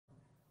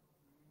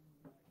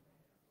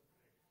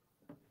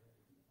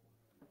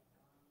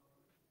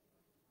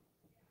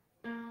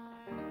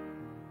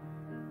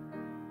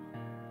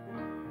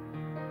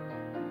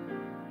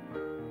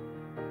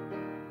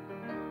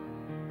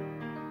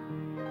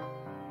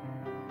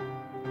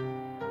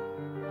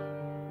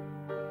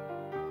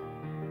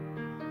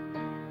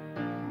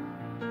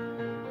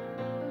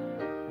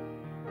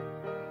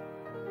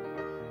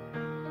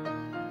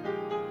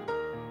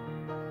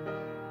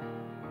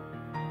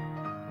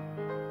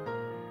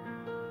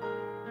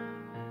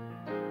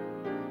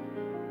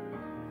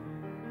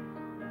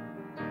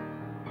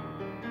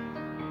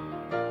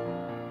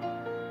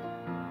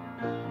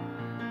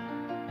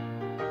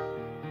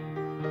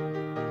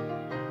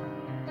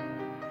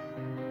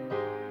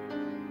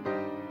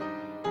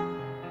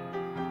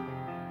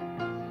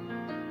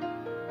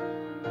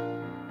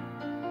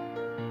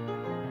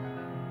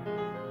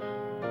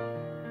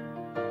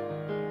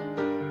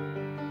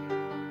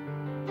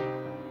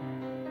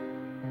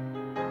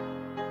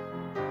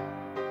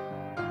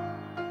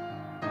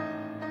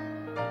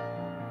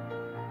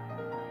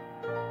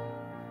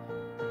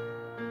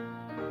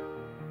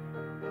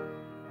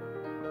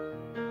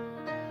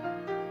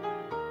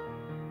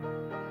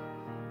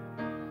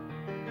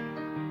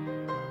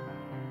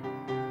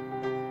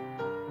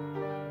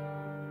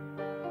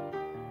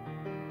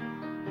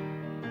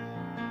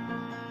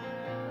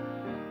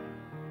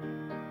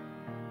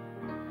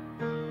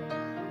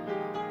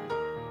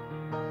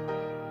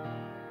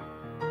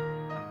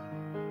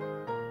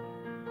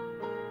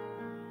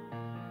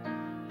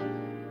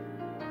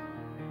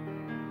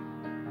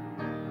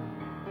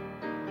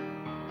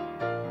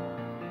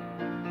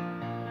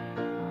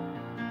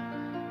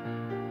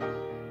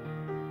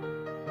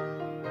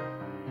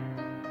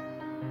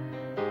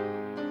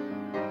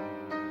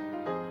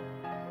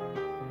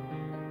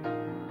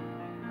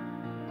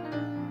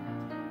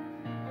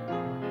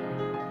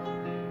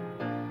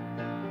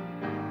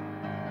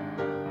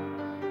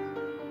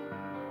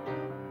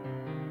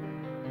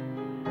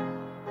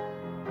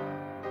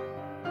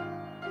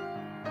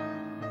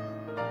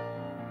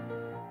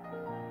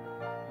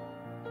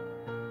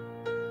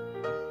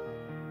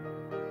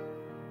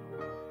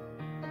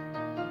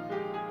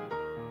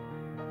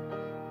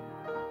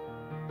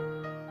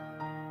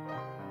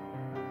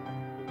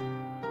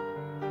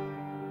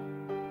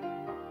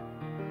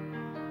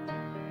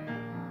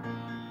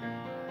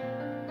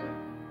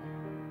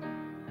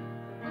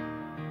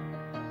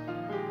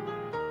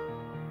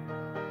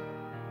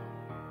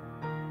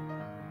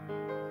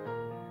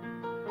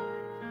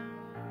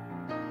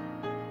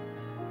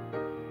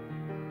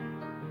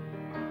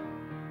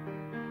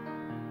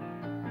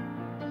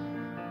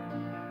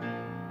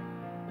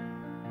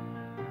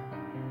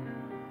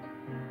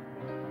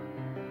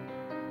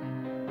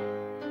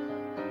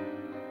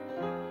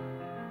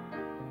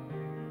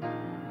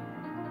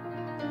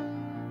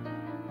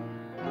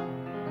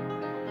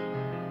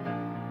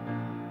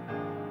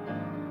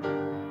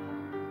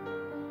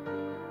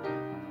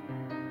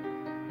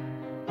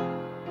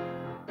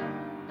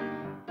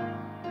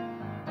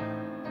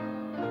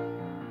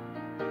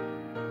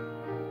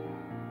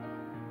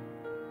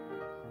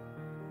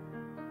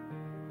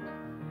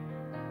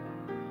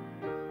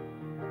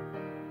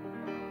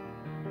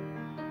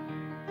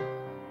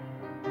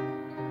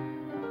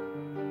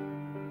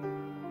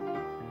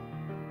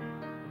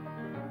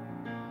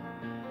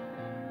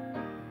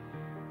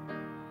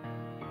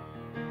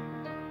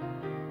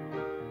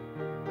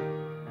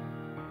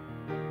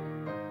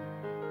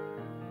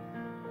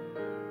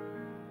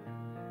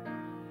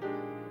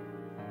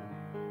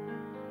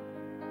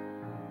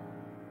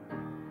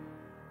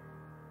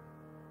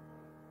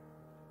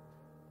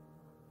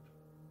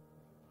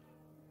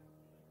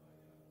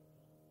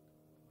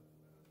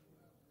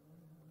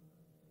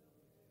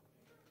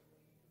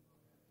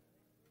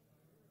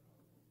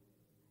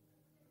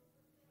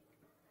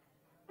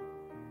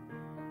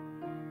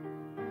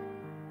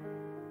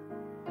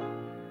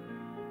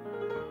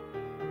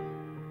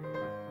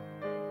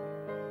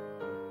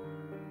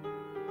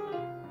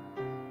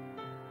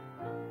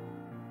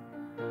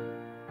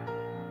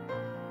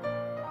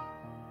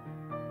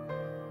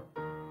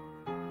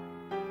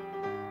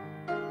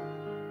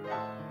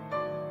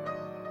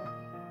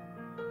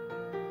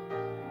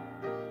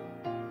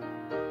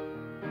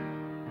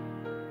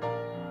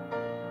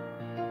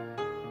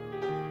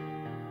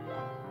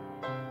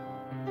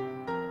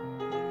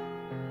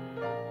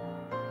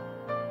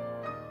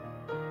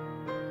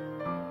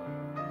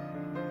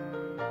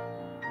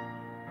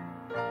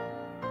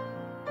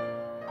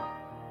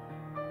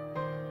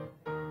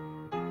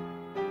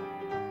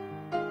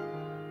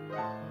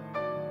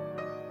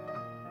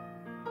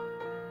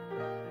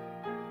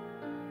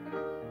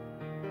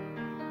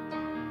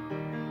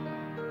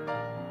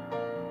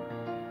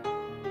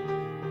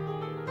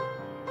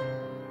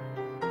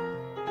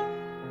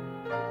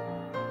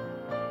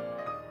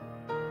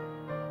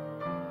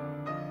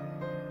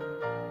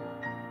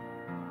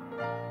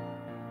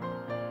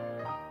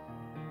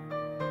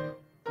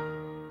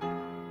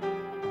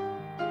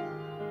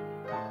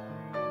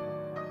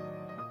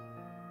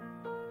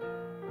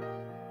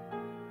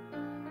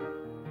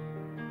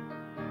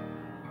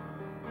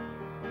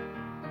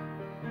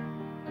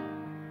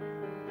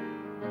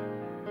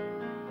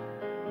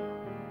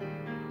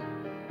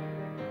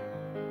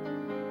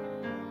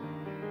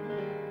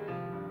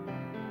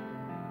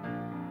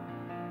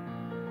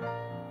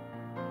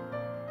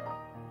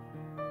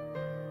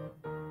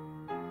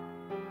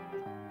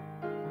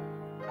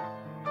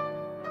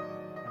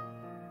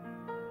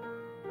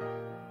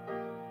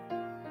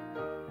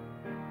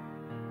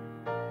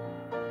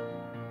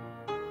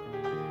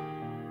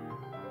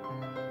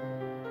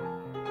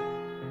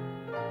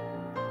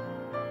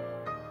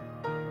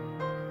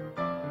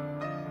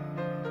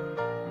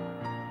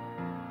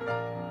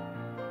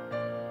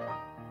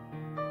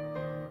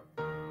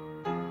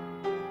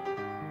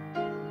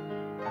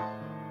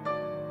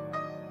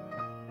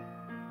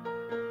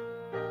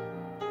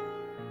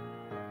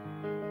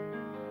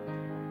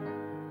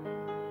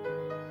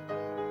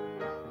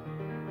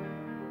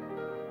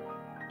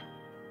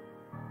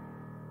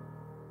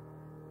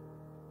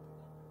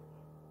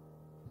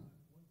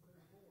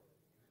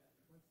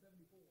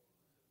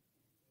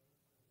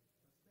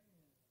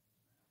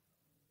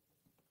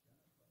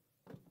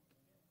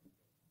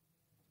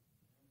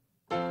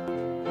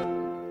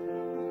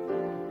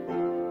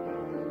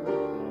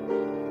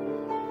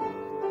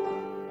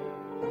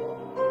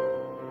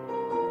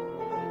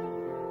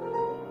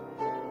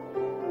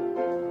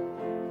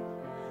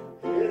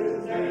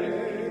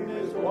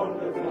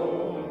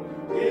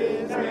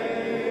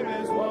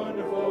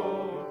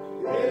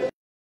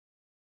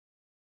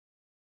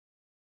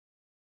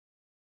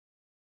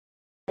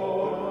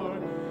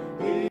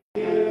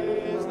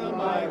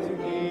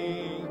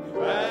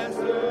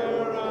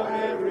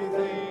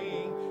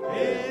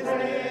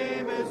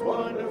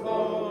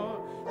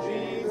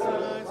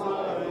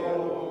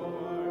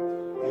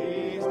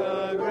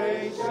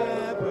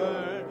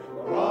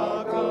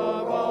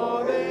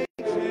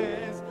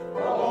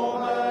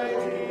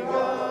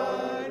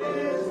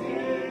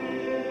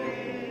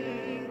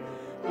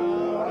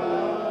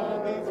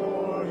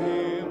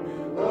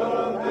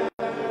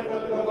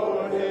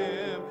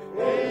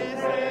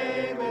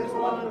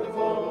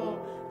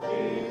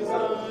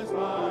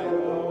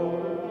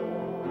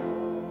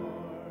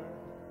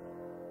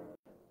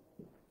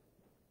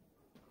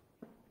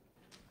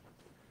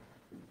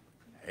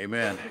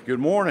Amen. Good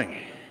morning.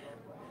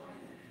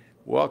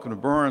 Welcome to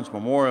Burns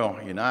Memorial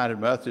United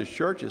Methodist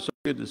Church. It's so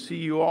good to see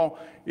you all.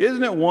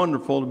 Isn't it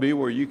wonderful to be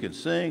where you can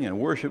sing and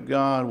worship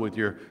God with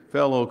your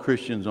fellow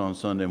Christians on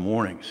Sunday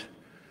mornings?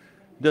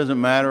 It doesn't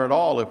matter at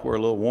all if we're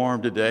a little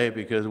warm today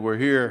because we're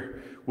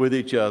here with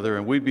each other,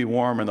 and we'd be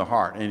warm in the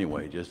heart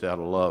anyway, just out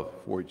of love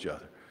for each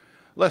other.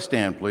 Let's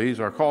stand,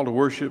 please. Our call to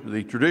worship,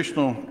 the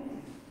traditional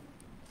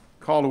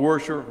call to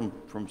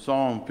worship from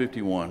Psalm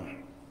 51.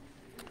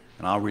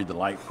 And I'll read the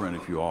light print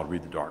if you all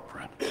read the dark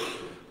print.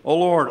 O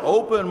Lord,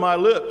 open my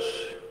lips,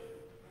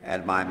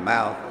 and my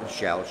mouth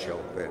shall show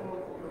it.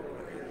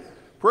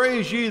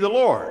 Praise ye the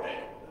Lord.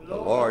 The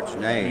Lord's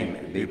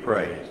name be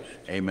praised.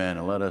 Amen.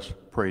 And let us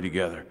pray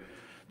together.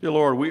 Dear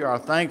Lord, we are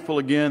thankful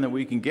again that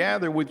we can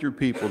gather with your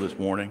people this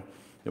morning,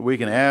 that we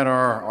can add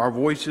our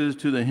voices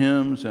to the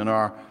hymns and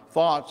our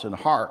thoughts and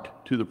heart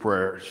to the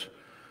prayers.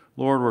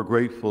 Lord, we're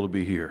grateful to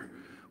be here.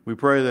 We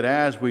pray that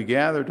as we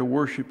gather to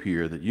worship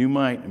here, that you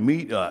might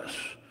meet us.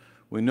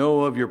 We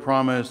know of your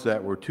promise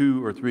that where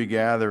two or three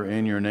gather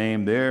in your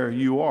name, there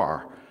you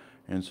are.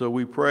 And so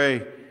we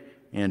pray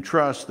and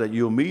trust that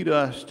you'll meet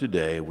us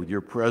today with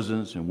your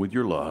presence and with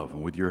your love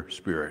and with your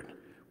spirit.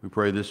 We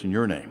pray this in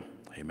your name.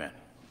 Amen.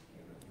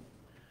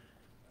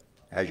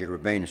 As you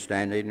remain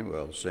standing,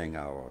 we'll sing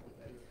our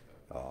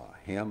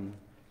hymn,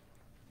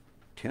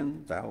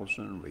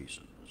 10,000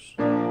 Reasons.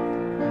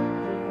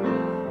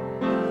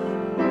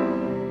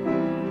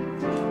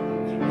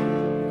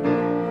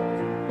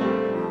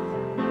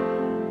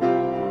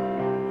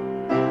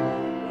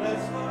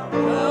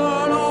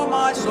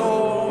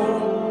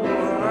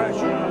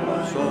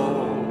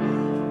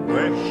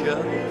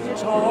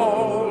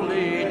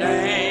 Holy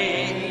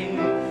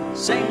name,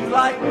 sing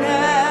like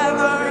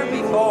never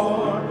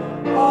before.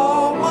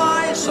 Oh,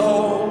 my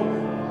soul,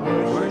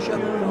 worship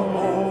your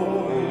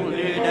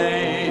holy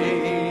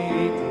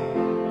name.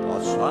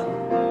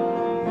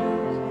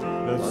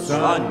 The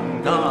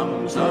sun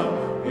comes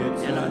up,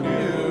 it's a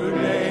new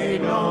day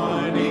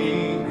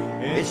dawning.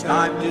 It's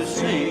time to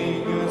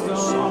sing the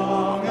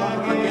song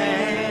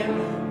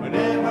again.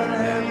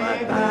 Whenever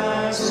I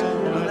pass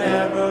and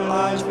whatever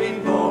lies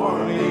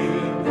before me,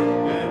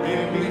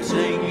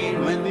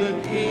 singing when the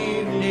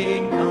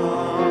evening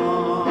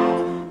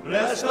comes.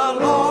 Bless the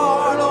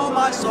Lord, oh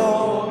my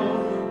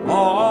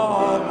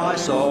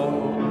soul,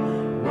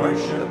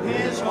 worship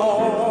his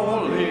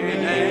holy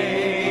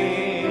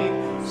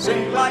name.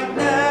 Sing like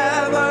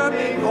never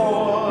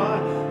before,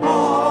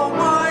 oh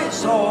my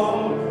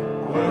soul,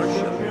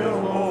 worship your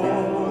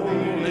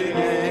holy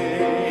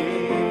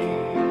name.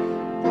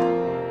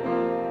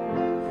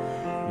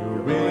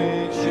 You're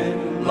rich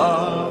in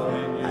love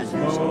and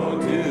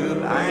slow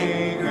to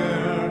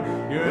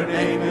anger. Your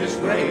name is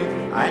great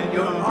and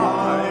your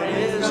heart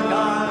is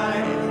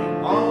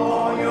kind.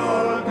 All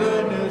your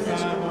goodness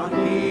I'll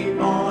keep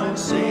on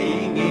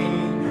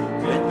singing.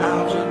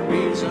 10,000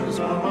 reasons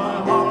for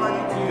my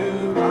heart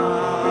to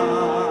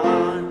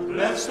find.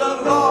 Bless the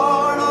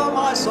Lord, oh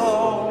my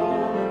soul,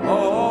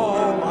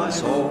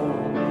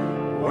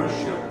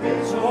 worship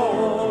his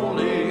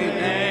holy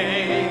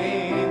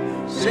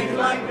name. Sing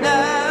like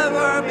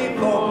never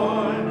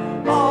before,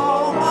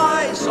 oh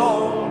my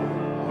soul,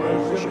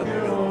 worship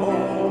your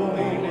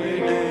holy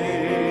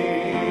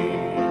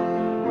name.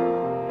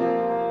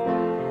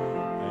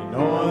 And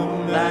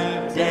on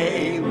that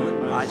day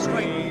when my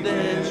strength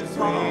is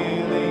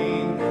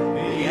failing,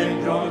 the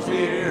end draws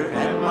near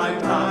and my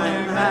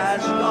time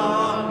has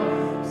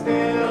gone,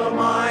 still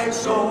my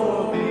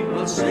soul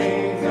will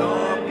sing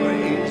your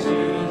praises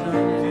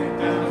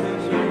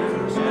 10,000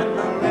 years and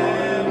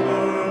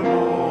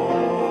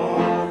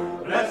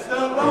forevermore. Bless the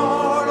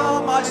Lord,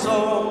 oh my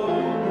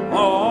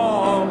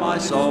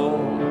soul,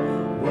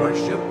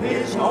 worship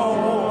his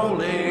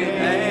holy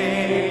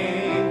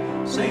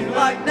name. Sing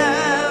like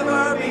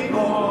never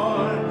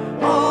before,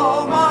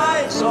 oh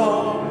my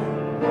soul,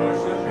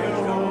 worship his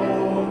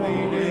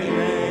holy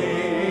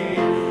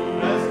name.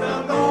 Bless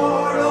the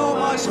Lord, oh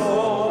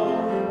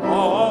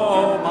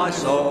my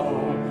soul,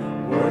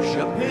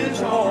 worship his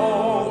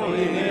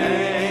holy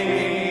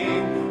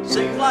name.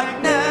 Sing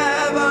like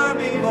never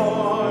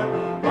before,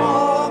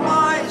 oh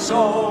my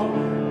soul,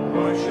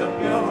 worship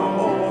your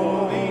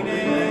holy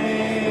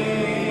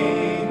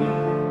name.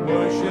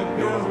 Worship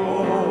your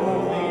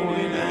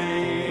holy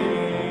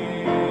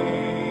name.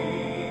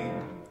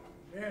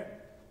 Yeah.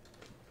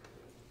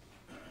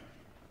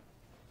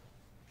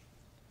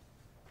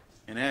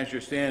 And as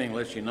you're standing,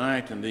 let's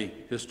unite in the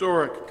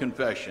historic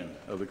confession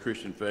of the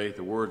Christian faith.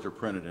 The words are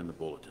printed in the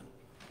bulletin.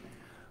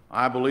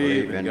 I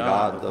believe in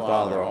God the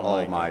Father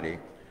Almighty,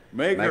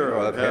 maker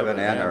of heaven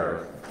and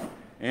earth,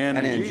 and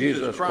in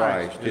Jesus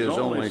Christ, his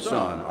only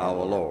Son,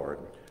 our Lord,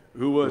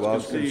 who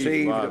was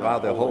conceived by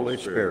the Holy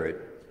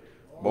Spirit,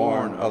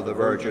 born of the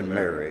Virgin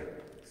Mary,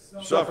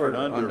 suffered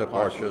under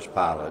Pontius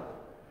Pilate,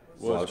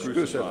 was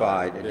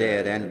crucified,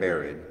 dead, and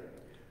buried.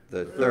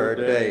 The third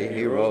day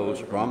he rose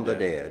from the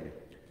dead.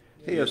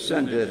 He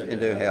ascended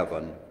into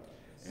heaven,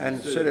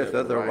 and sitteth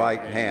at the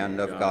right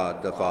hand of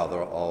God the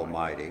Father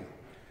Almighty.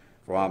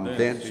 From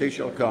thence he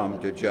shall come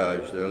to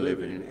judge the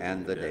living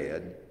and the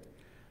dead.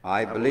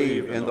 I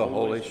believe in the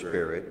Holy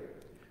Spirit,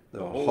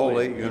 the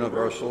holy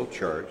universal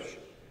church,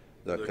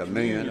 the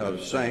communion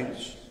of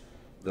saints,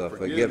 the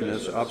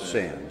forgiveness of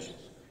sins,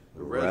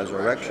 the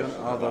resurrection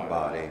of the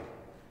body,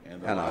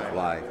 and of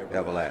life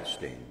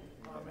everlasting.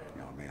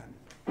 Amen.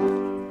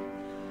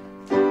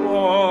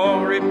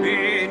 Glory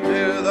be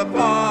to the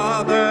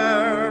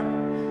Father,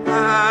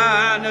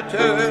 and to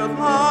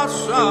the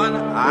Son,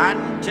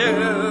 and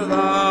to the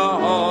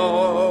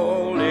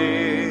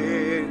Holy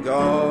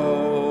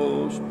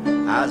Ghost,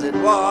 as it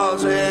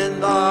was in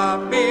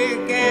the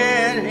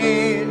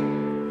beginning,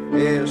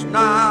 is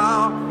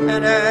now,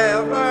 and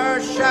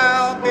ever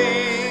shall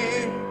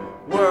be,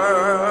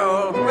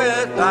 world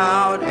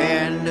without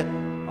end.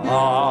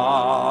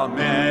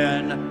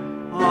 Amen.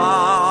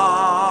 Amen.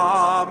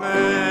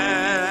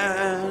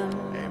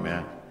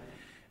 Amen.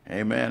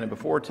 Amen. And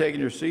before taking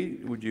your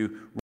seat, would you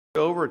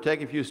roll over,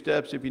 take a few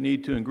steps if you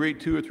need to, and greet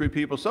 2 or 3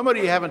 people,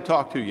 somebody you haven't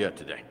talked to yet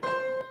today.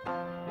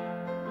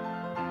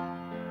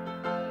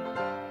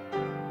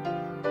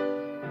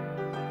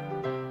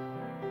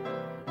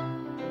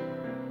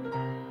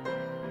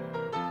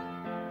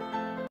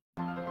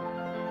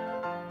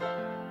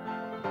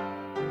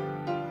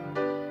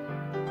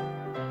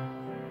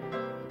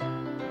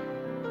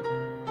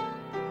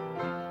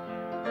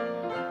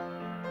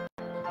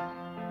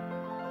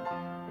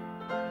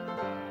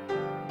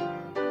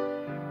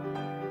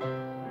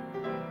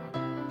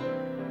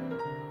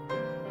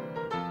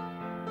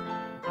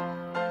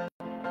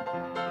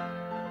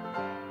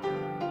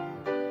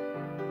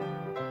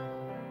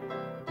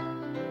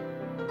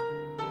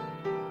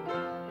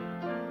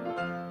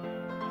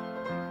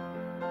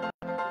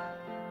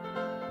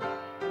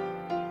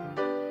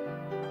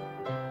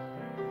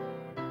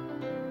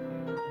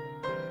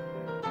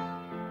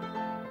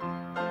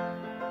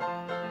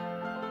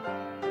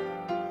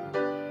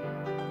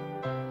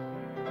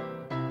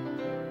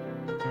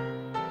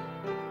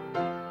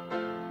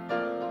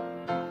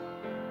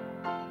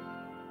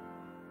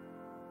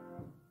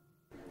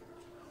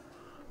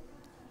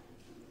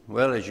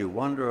 Well, as you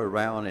wander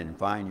around and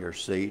find your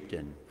seat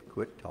and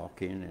quit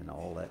talking and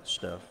all that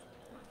stuff,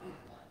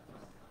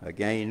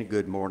 again,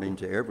 good morning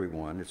to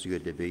everyone. It's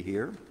good to be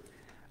here.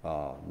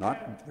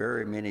 Not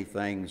very many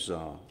things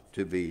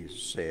to be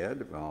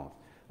said.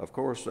 Of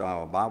course,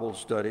 our Bible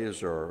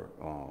studies are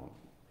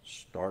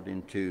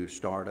starting to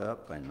start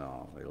up, and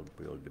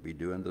we'll be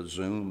doing the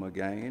Zoom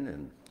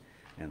again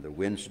and the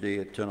Wednesday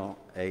at 10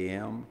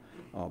 a.m.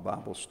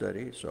 Bible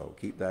study, so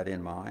keep that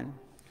in mind.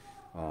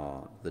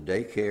 The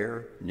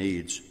daycare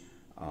needs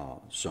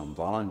some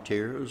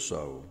volunteers,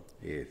 so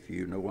if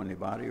you know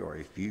anybody or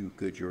if you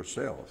could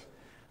yourself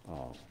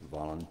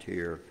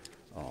volunteer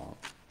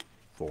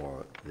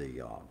for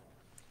the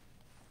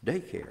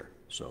daycare.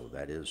 So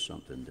that is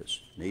something that's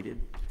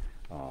needed.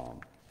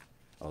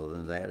 Other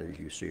than that, as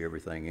you see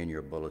everything in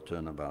your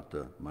bulletin about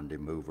the Monday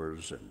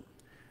movers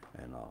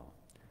and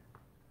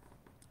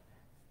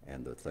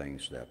the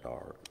things that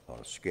are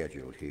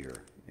scheduled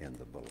here in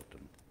the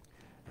bulletin.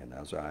 And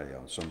as I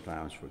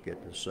sometimes forget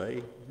to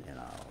say, and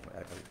I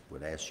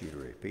would ask you to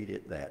repeat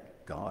it,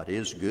 that God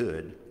is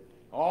good.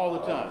 All the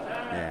time.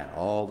 And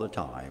all the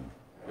time.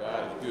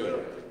 God is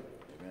good.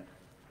 Amen.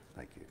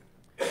 Thank you.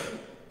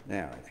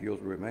 Now, if you'll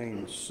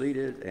remain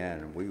seated,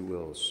 and we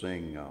will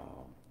sing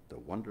The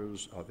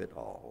Wonders of It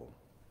All.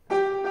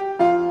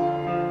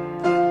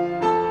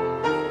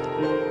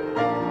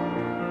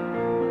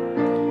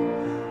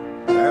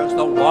 There's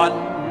the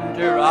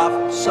wonder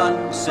of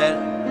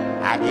sunset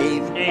at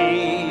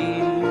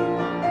evening,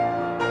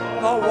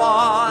 the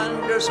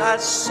wonders at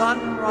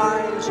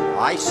sunrise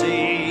I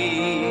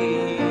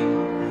see,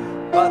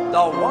 but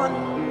the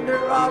wonder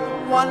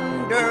of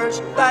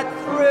wonders that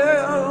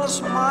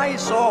thrills my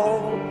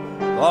soul,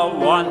 the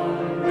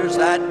wonders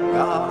that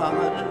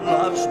God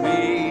loves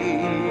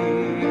me.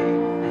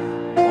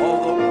 Oh,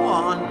 the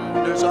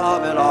wonders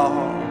of it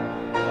all,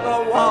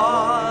 the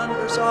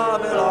wonders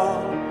of it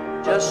all,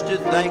 just to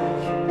think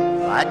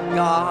that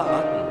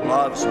God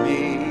loves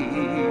me.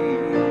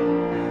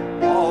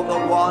 All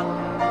the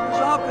wonders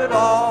of it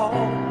all,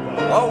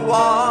 the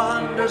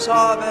wonders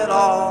of it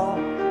all,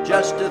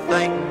 just to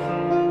think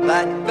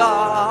that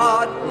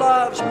God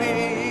loves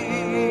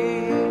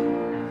me.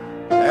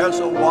 There's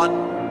a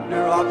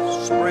wonder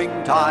of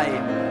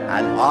springtime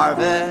and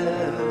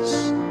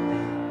harvest,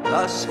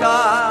 the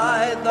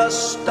sky, the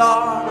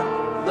star,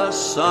 the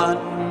sun.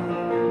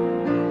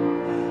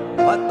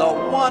 But the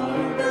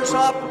wonders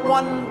of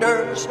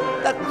wonders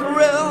that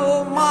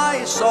thrill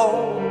my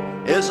soul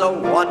is a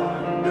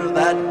wonder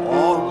that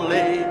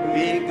only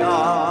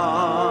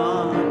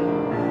begun.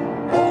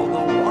 Oh,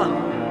 the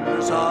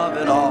wonders of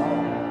it all,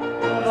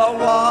 the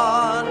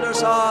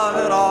wonders of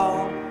it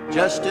all,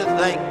 just to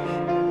think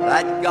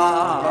that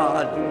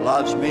God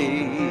loves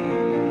me.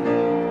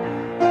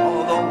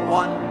 Oh, the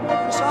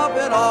wonders of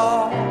it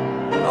all,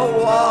 the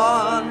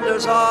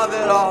wonders of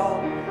it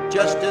all,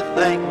 just to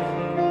think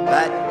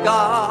that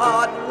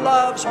God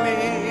loves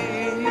me.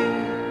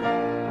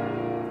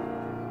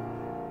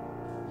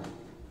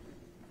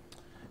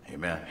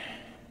 Amen.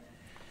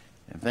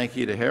 And thank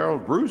you to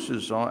Harold. Bruce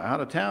is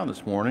out of town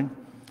this morning.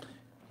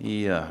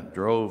 He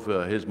drove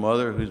his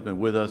mother, who's been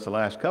with us the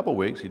last couple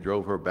weeks. He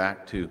drove her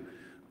back to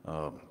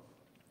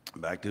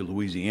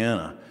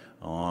Louisiana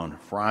on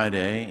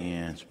Friday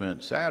and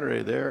spent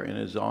Saturday there, and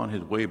is on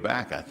his way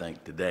back, I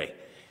think, today.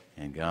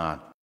 And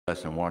God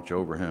bless and watch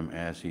over him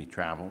as he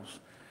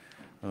travels.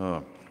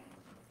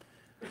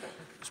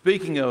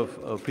 Speaking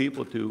of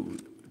people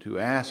to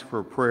ask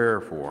for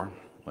prayer for,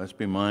 let's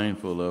be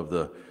mindful of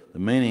the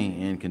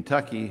many in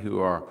Kentucky who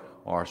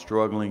are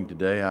struggling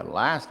today.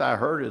 Last I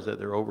heard is that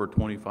there are over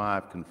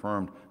 25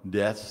 confirmed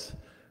deaths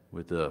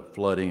with the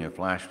flooding and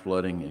flash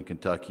flooding in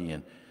Kentucky,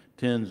 and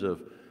tens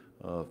of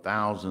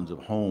thousands of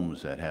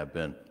homes that have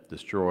been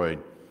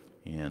destroyed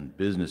and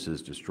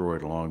businesses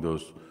destroyed along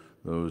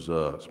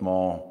those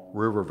small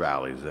river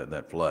valleys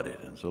that flooded.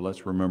 And so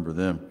let's remember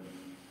them.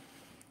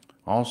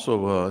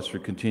 Also, let's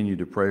continue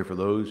to pray for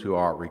those who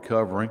are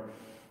recovering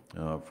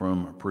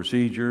from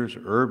procedures.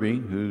 Irby,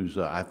 who's,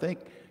 I think,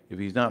 if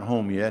he's not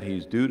home yet,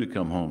 he's due to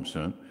come home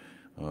soon.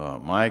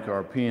 Mike,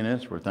 our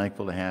pianist, we're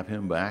thankful to have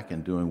him back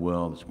and doing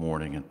well this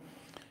morning.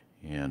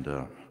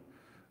 And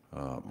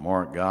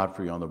Mark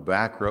Godfrey on the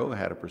back row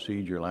had a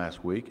procedure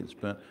last week and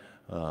spent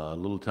a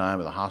little time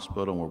at the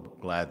hospital, and we're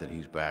glad that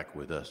he's back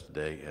with us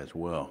today as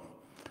well.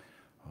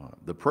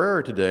 The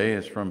prayer today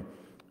is from,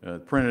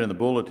 printed in the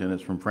bulletin,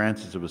 it's from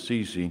Francis of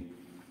Assisi,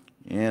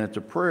 and it's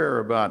a prayer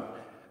about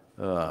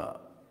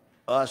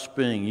us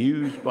being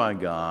used by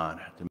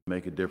God to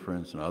make a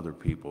difference in other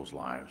people's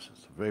lives.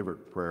 It's a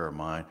favorite prayer of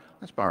mine.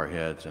 Let's bow our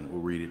heads and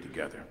we'll read it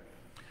together.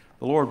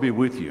 The Lord be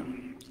with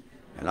you.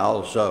 And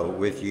also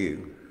with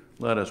you.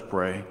 Let us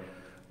pray.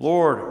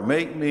 Lord,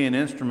 make me an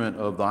instrument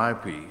of thy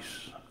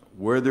peace.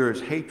 Where there is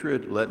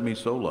hatred, let me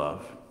so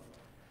love.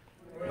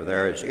 Where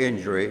there is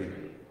injury,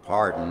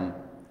 pardon.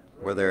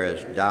 Where there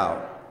is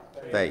doubt,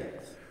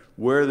 faith.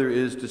 Where there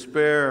is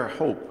despair,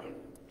 hope.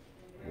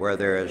 Where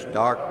there is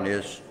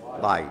darkness,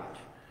 light.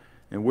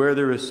 And where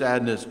there is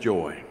sadness,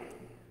 joy.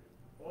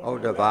 O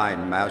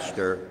divine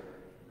Master,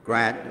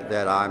 grant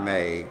that I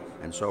may,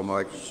 and so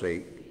much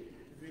seek,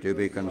 to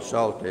be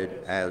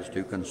consulted as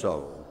to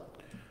console.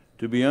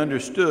 To be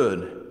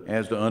understood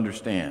as to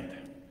understand.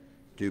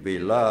 To be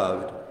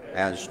loved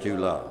as to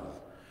love.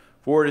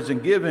 For it is in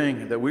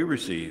giving that we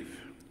receive.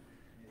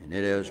 And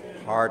it is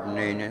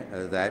pardoning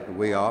that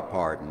we are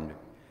pardoned.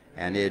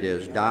 And it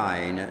is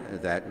dying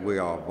that we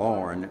are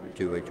born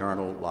to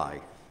eternal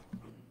life.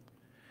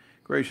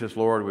 Gracious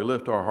Lord, we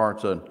lift our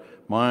hearts and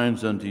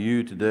minds unto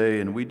you today,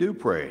 and we do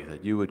pray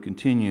that you would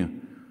continue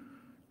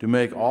to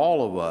make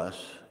all of us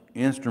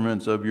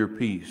instruments of your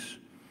peace,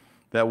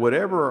 that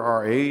whatever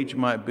our age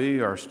might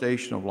be, our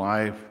station of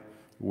life,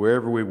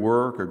 wherever we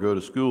work or go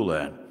to school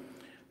at,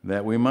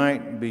 that we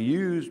might be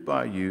used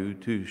by you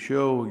to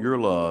show your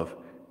love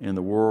in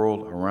the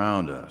world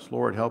around us.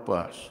 Lord, help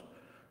us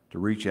to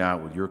reach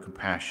out with your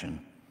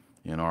compassion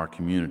in our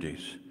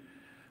communities.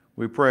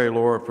 We pray,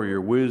 Lord, for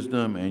your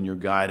wisdom and your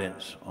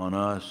guidance on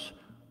us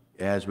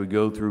as we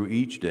go through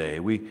each day.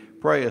 We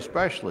pray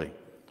especially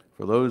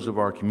for those of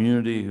our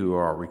community who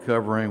are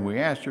recovering. We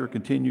ask your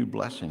continued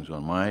blessings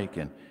on Mike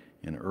and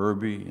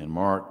Irby and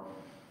Mark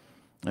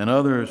and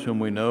others whom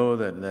we know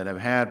that have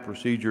had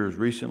procedures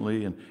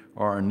recently and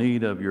are in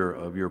need of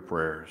your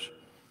prayers.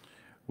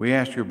 We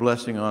ask your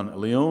blessing on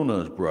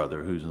Leona's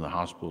brother who's in the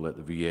hospital at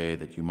the VA,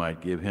 that you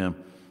might give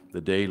him the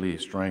daily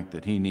strength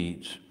that he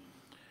needs.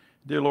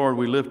 Dear Lord,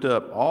 we lift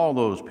up all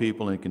those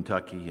people in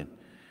Kentucky, and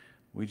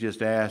we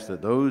just ask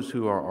that those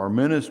who are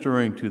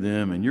ministering to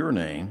them in your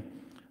name,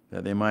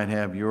 that they might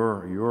have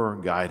your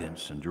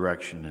guidance and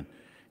direction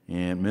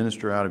and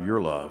minister out of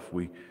your love.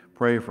 We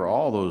pray for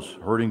all those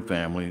hurting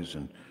families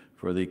and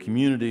for the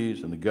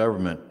communities and the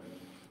government,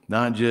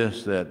 not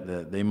just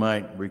that they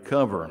might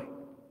recover,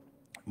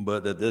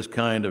 but that this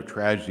kind of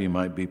tragedy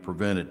might be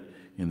prevented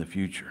in the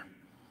future.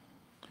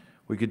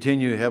 We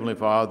continue, Heavenly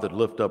Father, to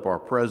lift up our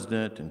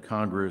president and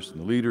Congress and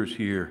the leaders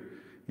here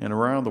and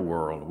around the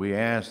world. We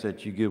ask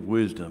that you give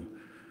wisdom,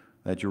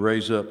 that you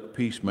raise up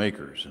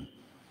peacemakers, and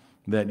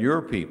that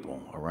your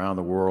people around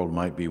the world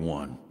might be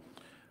one.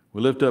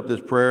 We lift up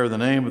this prayer in the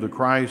name of the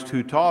Christ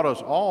who taught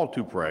us all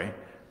to pray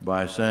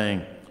by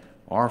saying,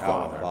 Our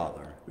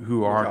Father,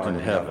 who art in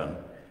heaven,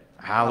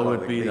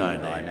 hallowed be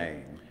thy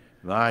name.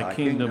 Thy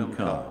kingdom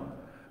come,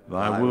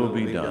 thy will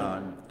be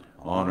done,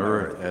 on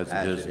earth as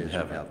it is in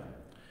heaven.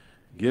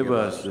 Give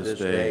us this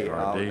day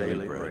our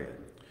daily bread,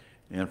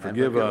 and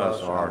forgive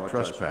us our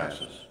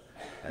trespasses,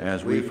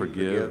 as we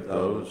forgive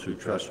those who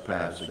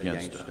trespass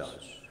against us.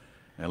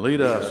 And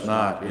lead us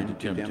not into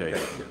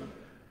temptation,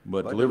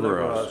 but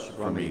deliver us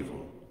from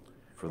evil.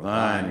 For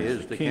thine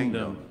is the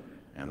kingdom,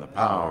 and the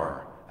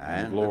power,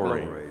 and the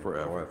glory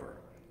forever.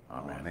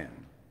 Amen.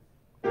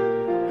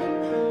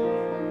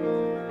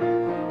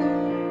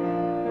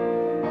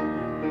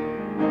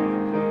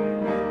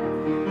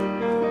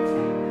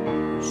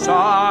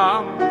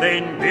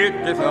 Something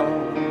beautiful,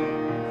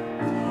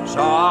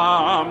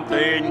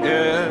 something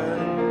good.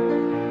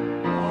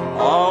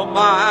 All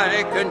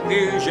my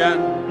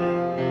confusion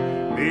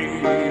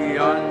He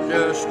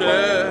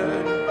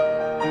understood.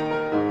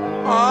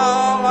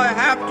 All I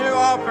have to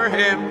offer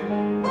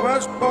him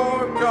was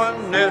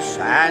brokenness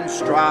and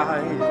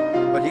strife,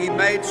 but he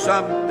made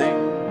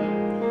something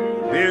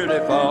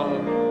beautiful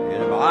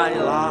in my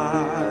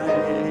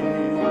life.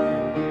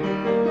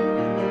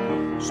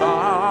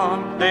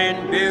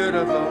 Something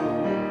beautiful,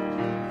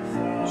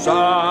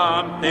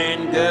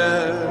 something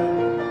good.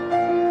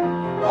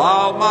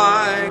 All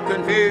my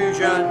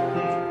confusion,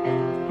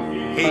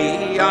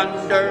 he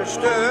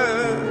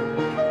understood.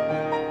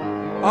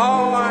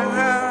 All I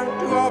had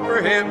to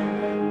offer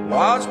him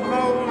was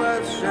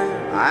boldness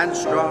and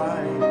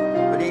strife,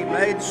 but he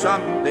made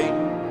something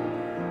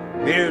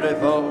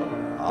beautiful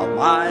of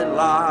my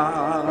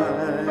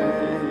life.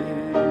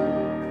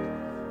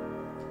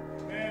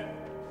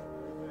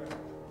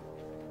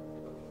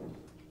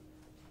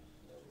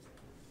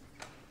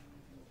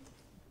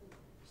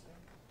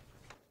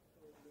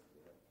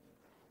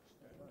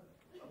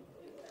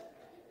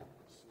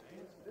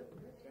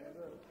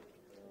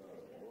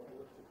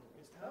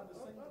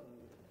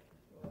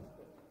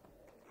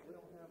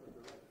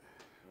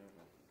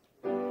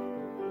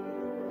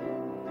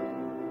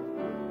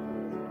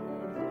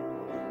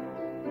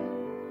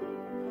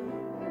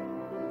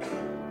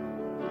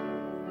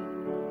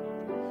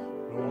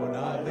 Lord,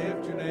 I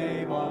lift your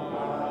name on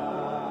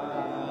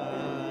high.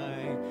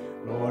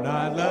 Lord,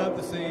 I love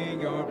to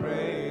sing your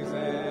praises.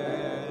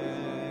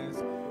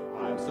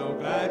 I'm so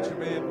glad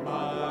you're in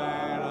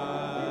my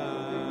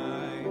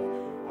life.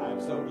 I'm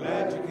so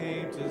glad you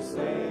came to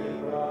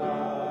save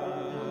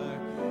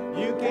us.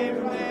 You came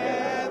from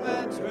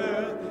heaven to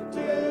earth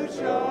to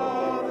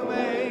show the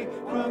way,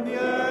 from the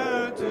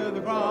earth to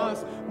the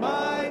cross,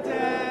 my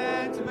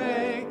debt to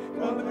make,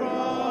 from the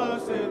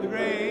cross to the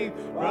grave,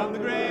 from the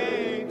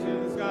grave to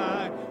the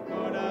sky.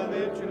 Lord, I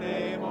lift your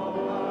name on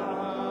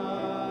high.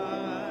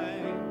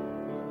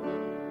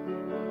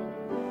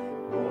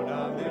 Lord,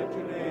 I lift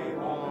your name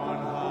on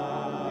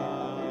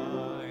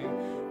high.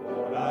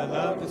 Lord, I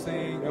love to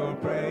sing your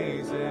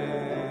praises.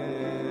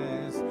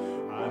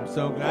 I'm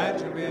so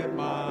glad you're in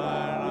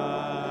my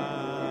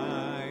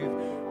life.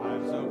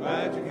 I'm so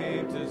glad you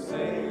came to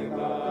save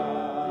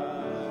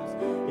us.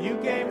 You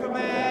came from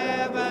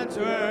heaven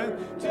to earth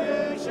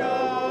to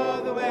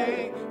show the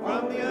way,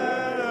 from the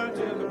earth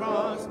to the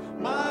cross,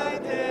 my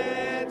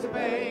debt to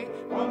pay,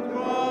 from the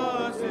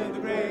cross to the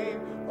grave,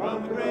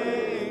 from the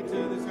grave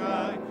to the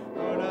sky.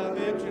 Lord, I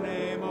lift your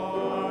name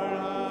on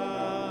high.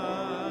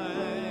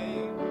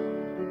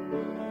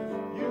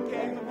 You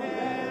came from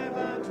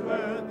heaven to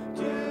earth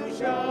to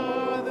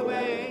show the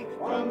way,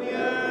 from the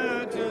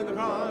earth to the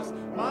cross,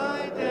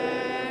 my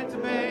debt to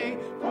pay,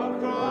 from the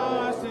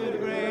cross to the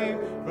grave,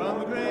 from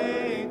the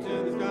grave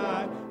to the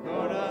sky.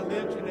 Lord, I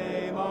lift your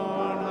name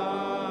on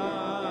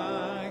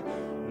high.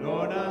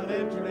 Lord, I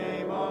lift your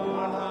name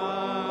on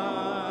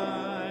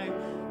high.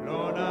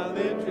 Lord, I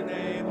lift your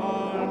name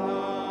on high.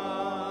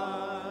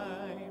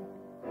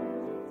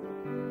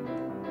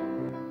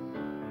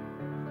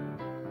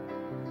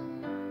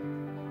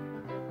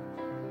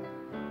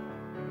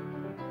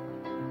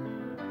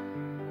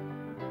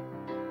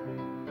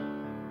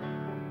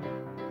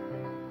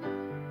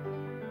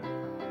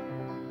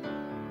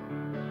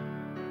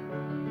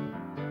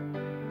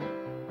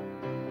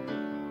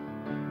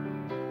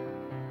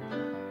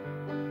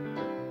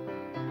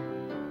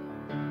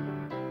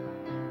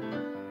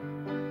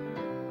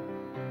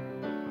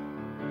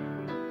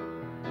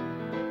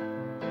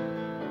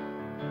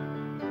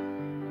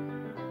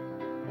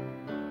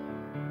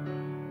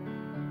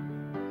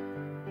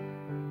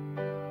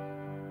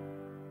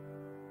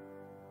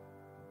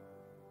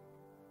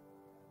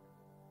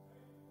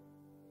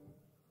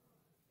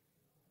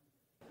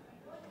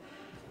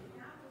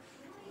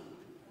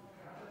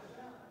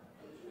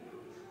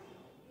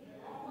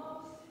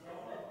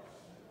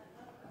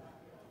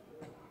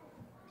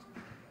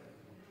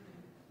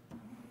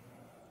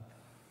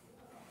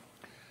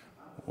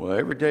 Well,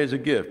 every day's a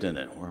gift, isn't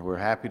it? We're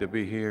happy to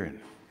be here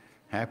and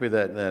happy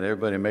that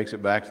everybody makes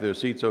it back to their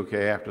seats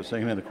okay after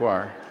singing in the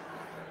choir.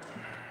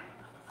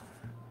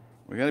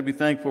 We got to be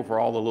thankful for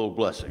all the little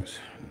blessings.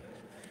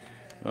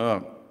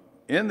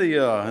 In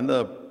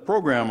the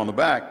program on the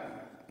back,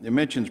 it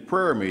mentions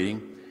prayer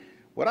meeting.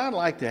 What I'd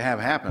like to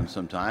have happen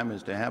sometime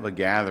is to have a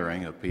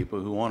gathering of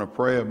people who want to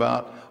pray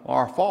about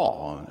our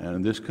fall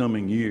and this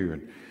coming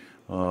year.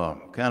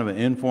 Kind of an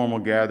informal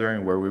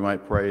gathering where we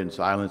might pray in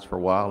silence for a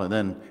while and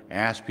then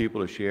ask people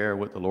to share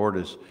what the Lord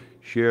is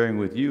sharing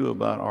with you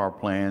about our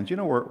plans. You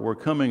know, we're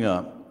coming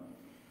up.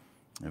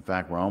 In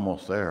fact, we're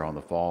almost there on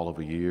the fall of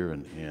a year, and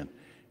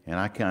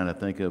I kind of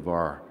think of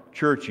our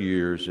church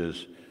years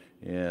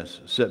as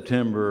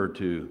September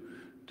to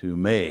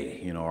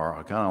May, you know, or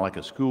kind of like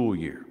a school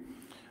year.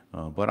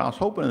 But I was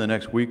hoping in the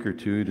next week or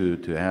two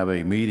to have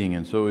a meeting,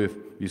 and so if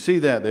you see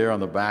that there on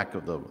the back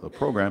of the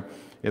program,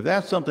 if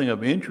that's something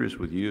of interest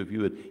with you, if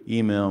you would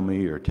email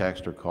me or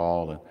text or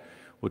call, and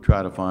we'll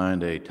try to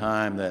find a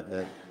time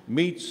that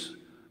meets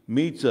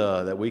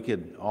that we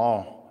could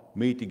all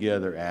meet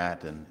together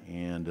at and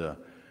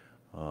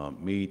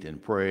meet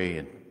and pray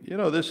and You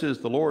know, this is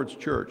the Lord's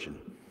church,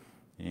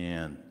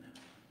 and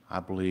I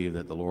believe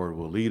that the Lord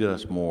will lead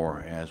us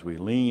more as we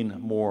lean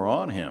more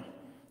on Him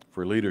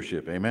for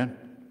leadership. Amen?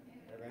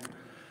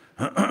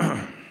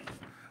 Amen.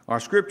 Our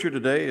scripture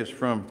today is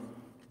from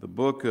the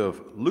book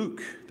of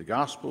Luke, the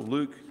Gospel of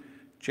Luke,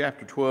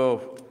 chapter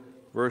 12,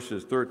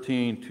 verses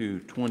 13 to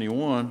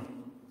 21.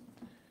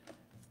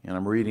 And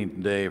I'm reading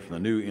today from the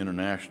New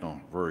International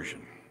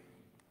Version.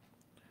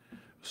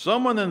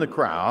 Someone in the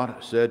crowd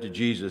said to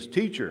Jesus,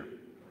 "Teacher,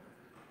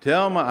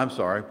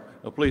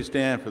 please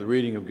stand for the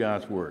reading of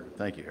God's Word."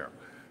 Thank you, Harold.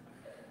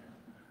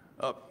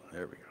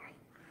 There we go.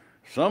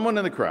 Someone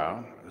in the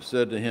crowd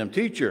said to him,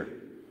 "Teacher,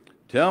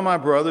 tell my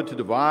brother to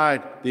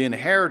divide the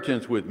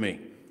inheritance with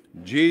me."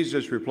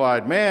 Jesus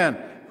replied, "Man,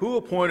 who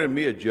appointed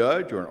me a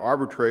judge or an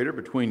arbitrator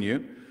between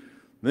you?"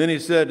 Then he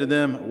said to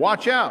them,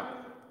 "Watch out.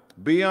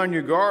 Be on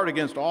your guard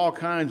against all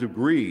kinds of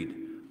greed.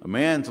 A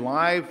man's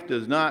life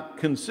does not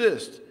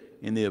consist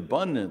in the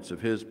abundance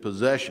of his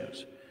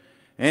possessions."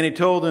 And he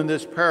told them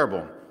this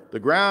parable. The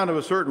ground of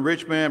a certain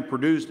rich man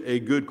produced a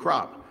good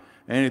crop.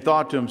 And he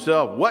thought to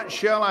himself, "What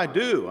shall I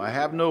do? I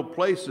have no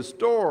place to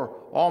store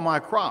all my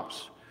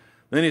crops."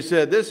 Then he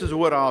said, "This is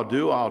what I'll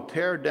do. I'll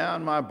tear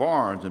down my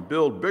barns and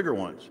build bigger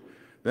ones.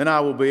 Then I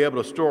will be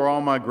able to store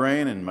all my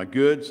grain and my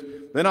goods.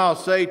 Then I'll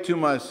say to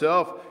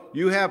myself,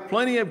 you have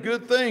plenty of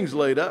good things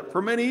laid up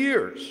for many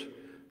years.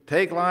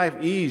 Take life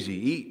easy,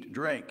 eat,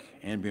 drink,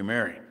 and be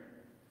merry."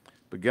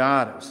 But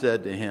God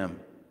said to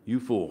him, "You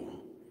fool,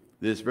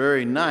 this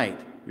very night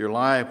your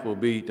life will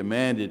be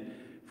demanded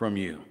from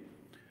you.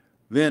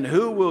 Then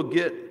who will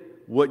get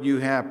what you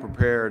have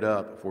prepared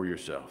up for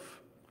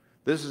yourself?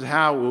 This is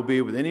how it will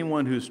be with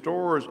anyone who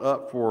stores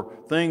up for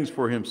things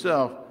for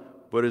himself,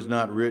 but is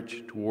not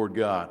rich toward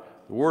God."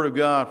 The word of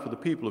God for the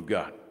people of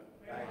God.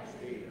 Thanks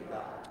be to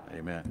God.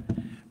 Amen.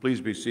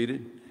 Please be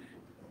seated.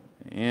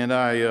 And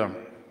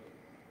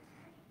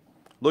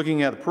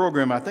looking at the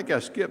program, I think I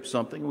skipped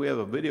something. We have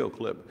a video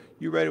clip.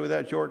 You ready with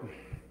that, Jordan?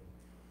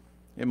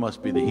 It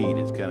must be the heat.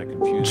 It's kind of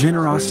confusing.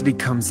 Generosity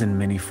comes in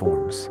many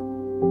forms.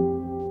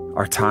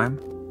 Our time,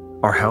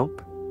 our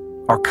help,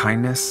 our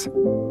kindness,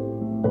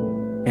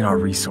 and our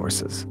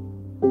resources.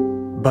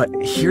 But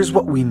here's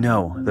what we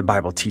know the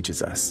Bible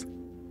teaches us.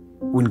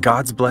 When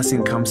God's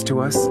blessing comes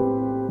to us,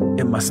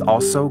 it must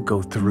also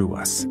go through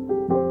us.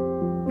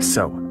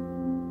 So,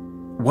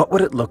 what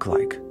would it look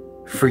like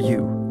for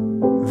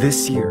you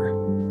this year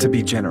to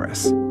be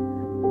generous?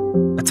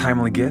 A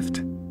timely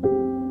gift?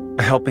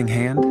 A helping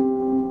hand?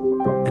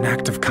 An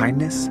act of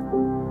kindness?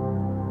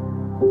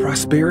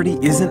 Prosperity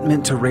isn't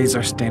meant to raise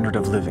our standard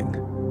of living,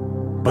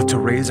 but to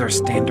raise our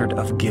standard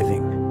of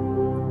giving.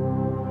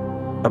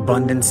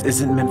 Abundance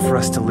isn't meant for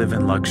us to live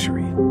in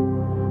luxury,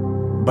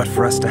 but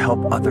for us to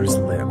help others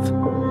live.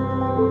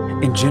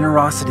 And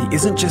generosity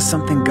isn't just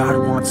something God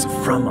wants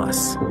from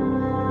us,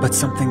 but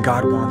something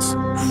God wants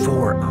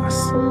for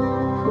us.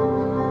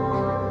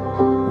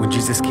 When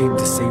Jesus came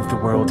to save the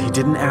world, He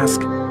didn't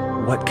ask,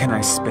 "What can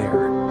I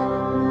spare?"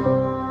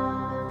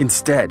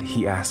 Instead,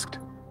 He asked,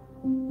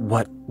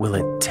 "What will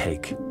it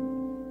take?"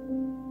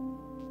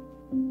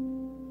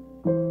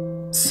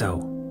 So,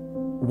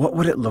 what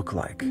would it look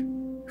like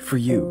for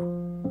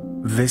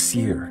you this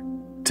year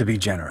to be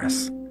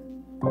generous?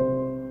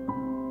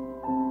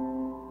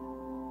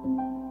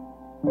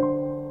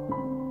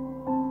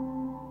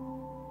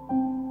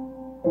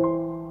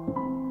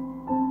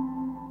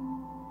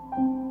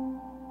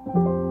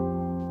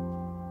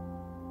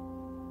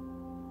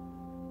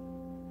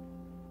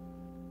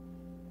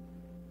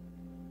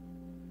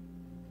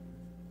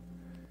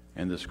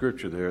 And the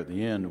scripture there at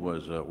the end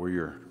was,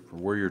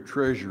 where your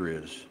treasure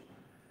is,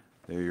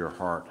 there your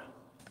heart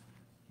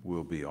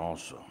will be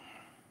also.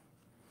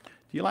 Do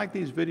you like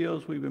these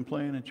videos we've been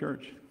playing in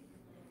church?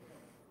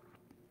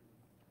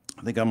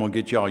 I think I'm going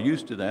to get y'all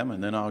used to them,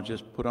 and then I'll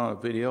just put on a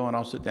video, and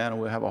I'll sit down, and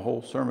we'll have a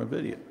whole sermon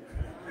video.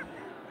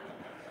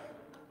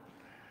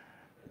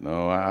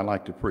 No, I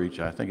like to preach.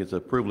 I think it's a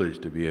privilege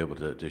to be able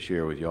to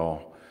share with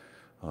y'all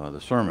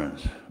the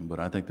sermons, but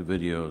I think the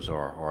videos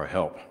are a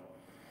help.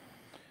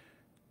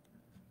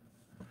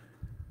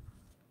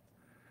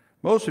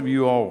 Most of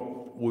you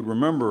all would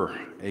remember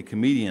a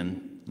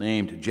comedian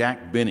named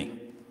Jack Benny,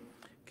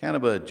 kind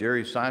of a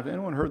Jerry Seinfeld.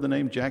 Anyone heard the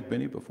name Jack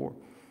Benny before?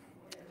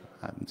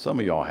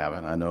 Some of y'all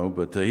haven't, I know,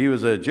 but he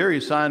was a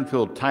Jerry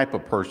Seinfeld type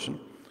of person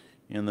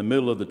in the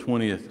middle of the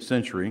 20th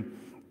century.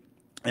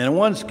 And in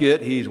one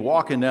skit, he's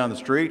walking down the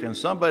street and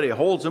somebody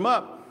holds him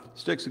up,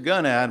 sticks a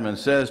gun at him and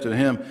says to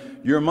him,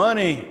 "Your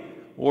money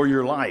or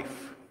your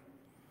life?"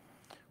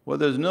 Well,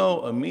 there's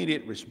no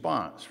immediate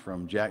response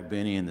from Jack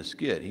Benny in the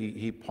skit.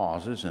 He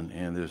pauses, and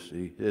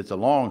it's a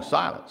long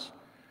silence.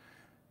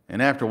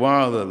 And after a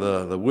while,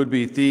 the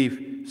would-be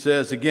thief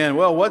says again,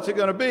 "Well, what's it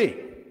going to be?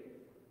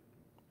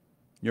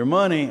 Your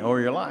money or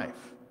your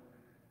life?"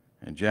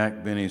 And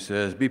Jack Benny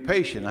says, "Be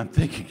patient. I'm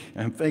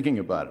thinking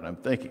about it. I'm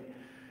thinking."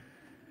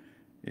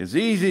 It's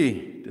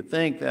easy to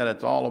think that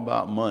it's all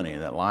about money,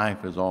 that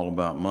life is all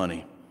about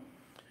money.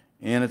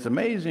 And it's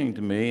amazing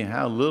to me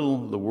how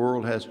little the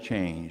world has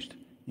changed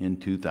in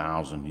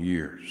 2,000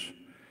 years.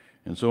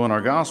 And so in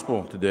our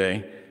gospel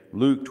today,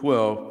 Luke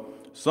 12,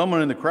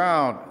 someone in the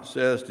crowd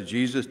says to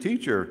Jesus,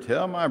 "Teacher,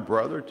 tell my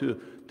brother to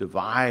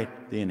divide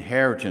the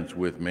inheritance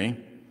with me."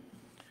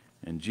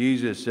 And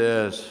Jesus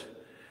says,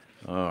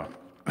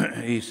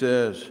 he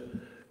says,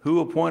 "Who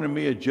appointed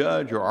me a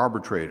judge or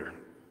arbitrator?"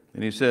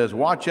 And he says,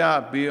 "Watch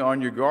out, be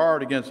on your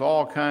guard against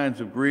all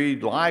kinds of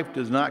greed. Life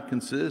does not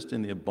consist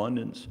in the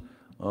abundance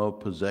of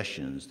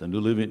possessions." The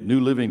New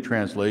Living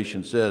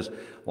Translation says,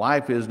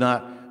 "Life is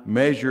not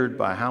measured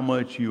by how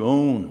much you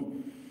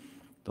own."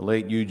 The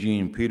late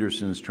Eugene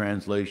Peterson's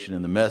translation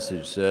in the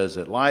Message says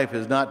that life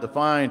is not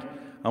defined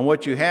on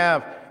what you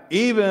have,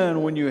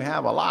 even when you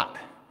have a lot.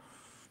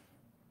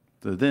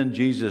 So then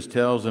Jesus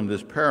tells him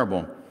this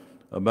parable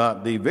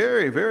about the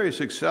very, very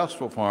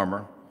successful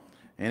farmer,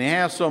 and he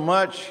has so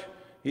much,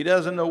 he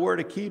doesn't know where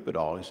to keep it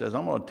all. He says,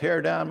 "I'm going to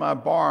tear down my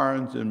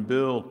barns and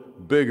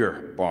build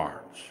bigger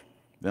barns.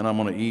 Then I'm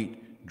going to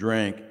eat,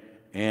 drink,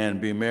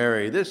 and be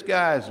merry." This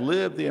guy's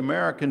lived the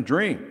American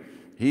dream.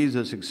 He's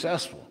a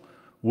successful,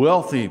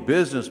 wealthy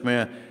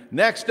businessman.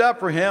 Next up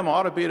for him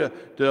ought to be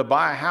to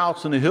buy a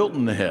house in the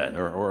Hilton Head,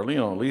 or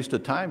at least a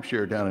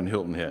timeshare down in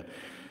Hilton Head.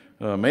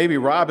 Maybe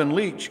Robin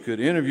Leach could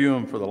interview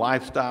him for the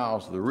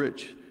lifestyles of the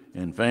rich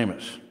and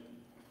famous.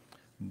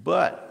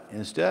 But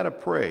instead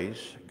of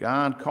praise,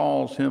 God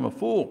calls him a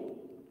fool.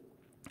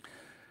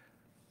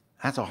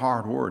 That's a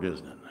hard word,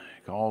 isn't it?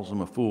 He calls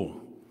him a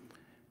fool.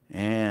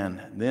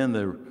 And then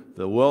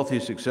the wealthy,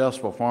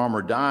 successful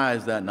farmer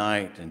dies that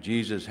night, and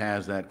Jesus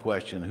has that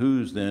question,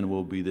 whose then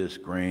will be this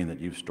grain that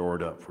you've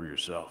stored up for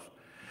yourself?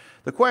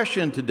 The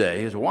question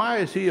today is, why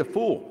is he a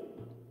fool?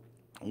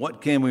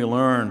 What can we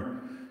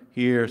learn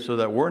here so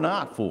that we're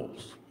not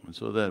fools, and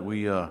so that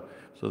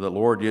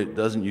Lord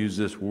doesn't use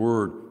this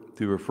word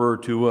to refer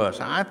to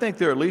us? I think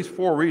there are at least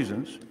 4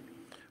 reasons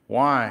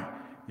why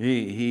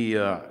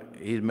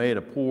he's made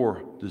a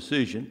poor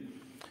decision.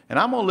 And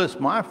I'm going to list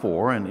my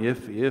 4, and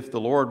if the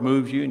Lord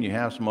moves you and you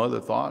have some other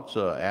thoughts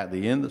at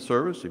the end of the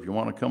service, if you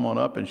want to come on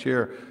up and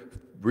share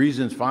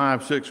reasons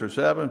 5, 6, or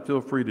 7,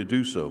 feel free to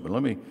do so. But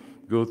let me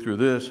go through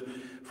this.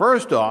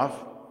 First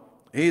off,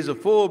 he's a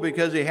fool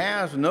because he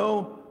has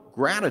no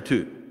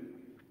gratitude.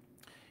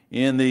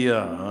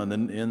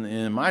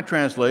 In my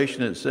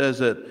translation, it says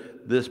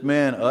that this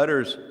man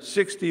utters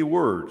 60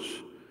 words.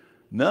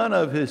 None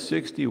of his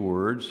 60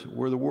 words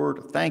were the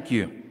word thank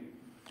you.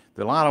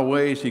 There are a lot of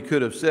ways he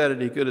could have said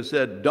it. He could have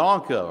said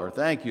danke, or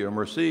thank you, or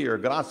merci, or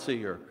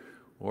grazie,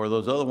 or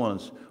those other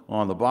ones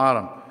on the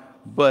bottom.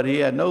 But he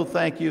had no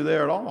thank you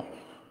there at all.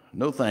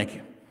 No thank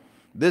you.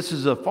 This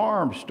is a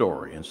farm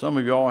story, and some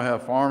of you all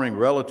have farming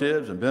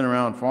relatives and been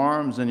around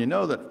farms, and you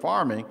know that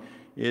farming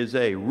is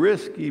a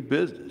risky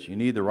business. You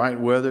need the right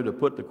weather to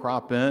put the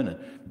crop in,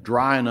 and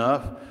dry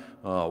enough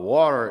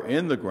water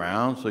in the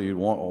ground, so you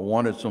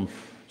wanted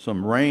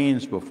some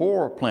rains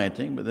before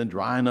planting, but then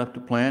dry enough to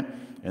plant,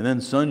 and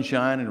then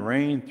sunshine and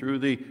rain through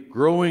the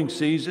growing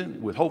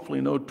season with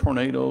hopefully no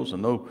tornadoes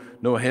and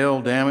no hail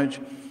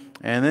damage.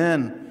 And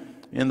then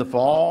in the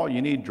fall,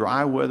 you need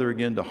dry weather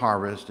again to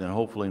harvest, and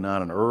hopefully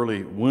not an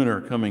early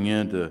winter coming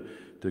in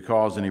to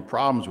cause any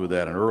problems with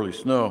that, an early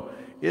snow.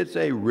 It's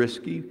a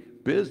risky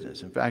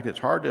business. In fact, it's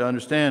hard to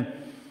understand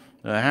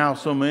how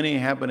so many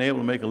have been able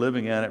to make a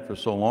living at it for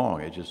so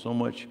long. It's just so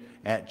much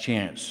at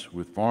chance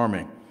with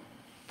farming.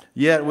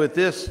 Yet with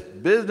this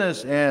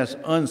business as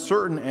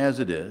uncertain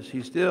as it is,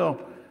 he still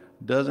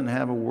doesn't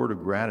have a word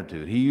of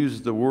gratitude. He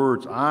uses the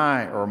words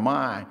I or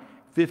my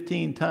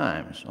 15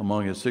 times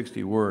among his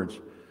 60 words,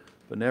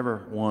 but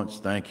never once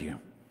thank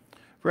you.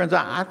 Friends,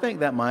 I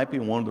think that might be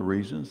one of the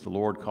reasons the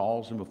Lord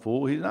calls him a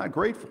fool. He's not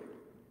grateful.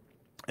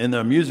 In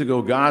the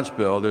musical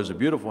Godspell, there's a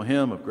beautiful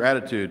hymn of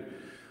gratitude.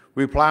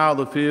 We plow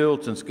the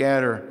fields and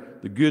scatter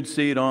the good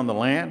seed on the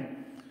land,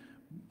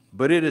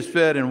 but it is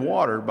fed and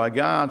watered by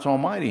God's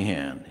almighty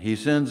hand. He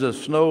sends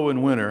us snow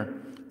in winter,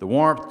 the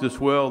warmth to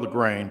swell the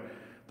grain,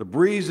 the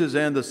breezes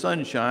and the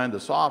sunshine, the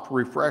soft,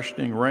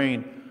 refreshing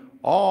rain,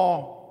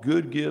 all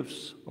good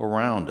gifts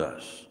around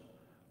us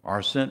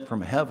are sent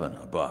from heaven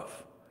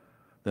above.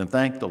 Then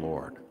thank the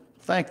Lord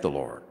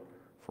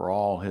for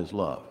all his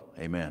love.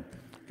 Amen.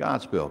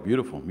 Godspell,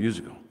 beautiful,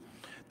 musical.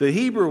 The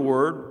Hebrew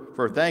word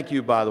for thank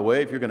you, by the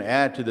way, if you're going to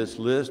add to this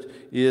list,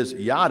 is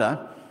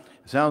yada.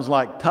 It sounds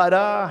like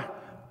ta-da,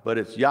 but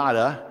it's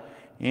yada,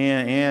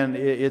 and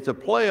it's a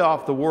play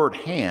off the word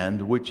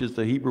hand, which is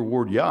the Hebrew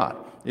word yad.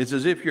 It's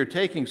as if you're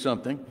taking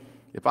something.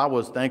 If I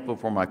was thankful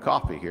for my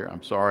coffee here,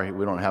 I'm sorry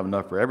we don't have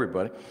enough for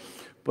everybody,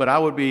 but I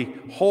would be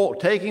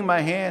taking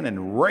my hand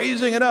and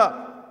raising it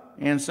up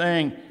and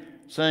saying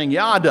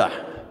yada,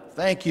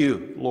 thank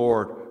you,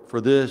 Lord,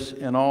 for this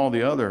and all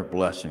the other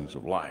blessings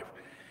of life.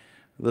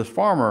 This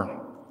farmer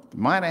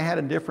might have had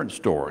a different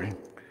story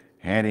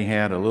had he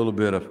had a little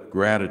bit of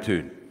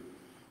gratitude.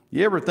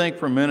 You ever think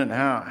for a minute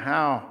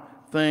how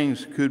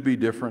things could be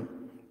different?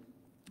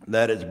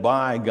 That it's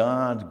by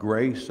God's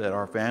grace that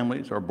our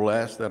families are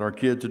blessed, that our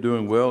kids are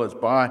doing well. It's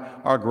by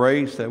our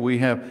grace that we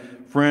have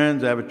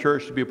friends, have a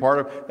church to be a part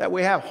of, that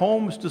we have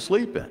homes to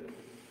sleep in,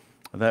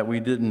 that we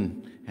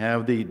didn't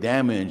have the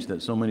damage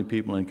that so many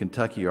people in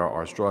Kentucky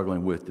are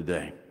struggling with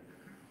today.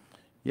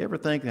 You ever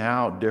think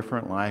how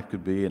different life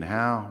could be and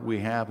how we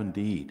have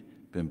indeed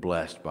been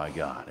blessed by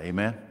God?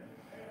 Amen?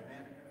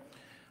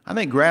 I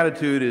think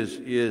gratitude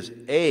is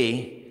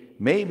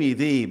maybe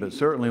the, but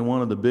certainly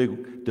one of the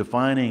big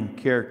defining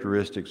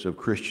characteristics of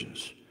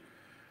Christians.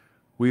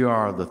 We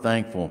are the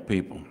thankful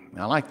people.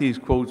 I like these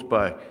quotes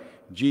by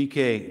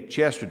G.K.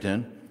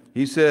 Chesterton.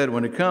 He said,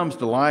 when it comes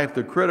to life,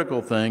 the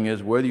critical thing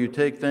is whether you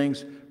take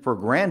things for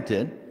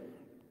granted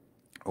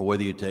or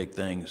whether you take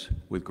things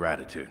with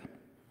gratitude.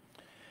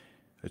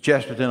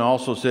 Chesterton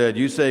also said,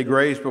 you say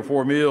grace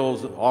before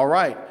meals, all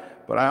right,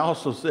 but I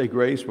also say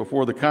grace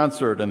before the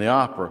concert and the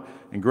opera,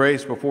 and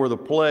grace before the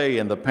play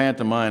and the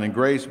pantomime, and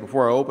grace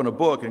before I open a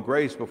book, and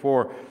grace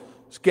before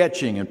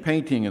sketching and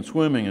painting and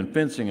swimming and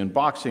fencing and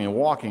boxing and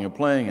walking and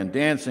playing and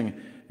dancing,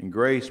 and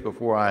grace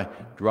before I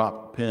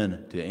drop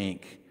pen to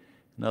ink.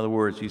 In other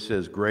words, he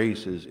says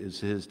grace is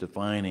his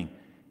defining,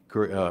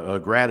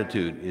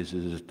 gratitude is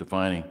his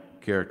defining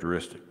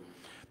characteristic.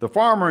 The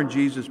farmer in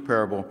Jesus'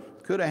 parable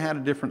could have had a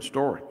different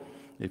story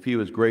if he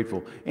was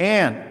grateful.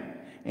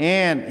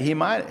 And he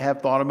might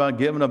have thought about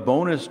giving a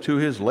bonus to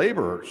his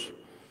laborers.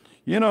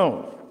 You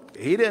know,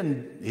 he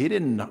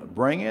didn't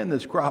bring in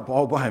this crop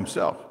all by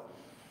himself.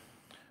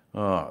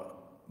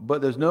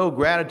 But there's no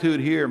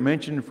gratitude here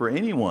mentioned for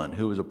anyone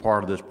who was a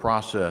part of this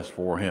process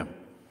for him.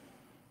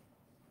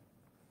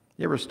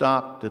 You ever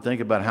stop to think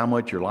about how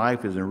much your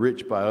life is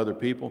enriched by other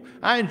people?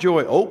 I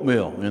enjoy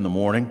oatmeal in the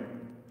morning.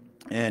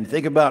 And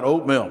think about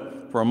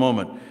oatmeal for a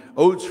moment.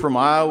 Oats from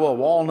Iowa,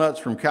 walnuts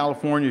from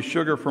California,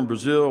 sugar from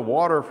Brazil,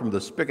 water from the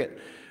spigot,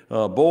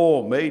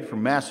 bowl made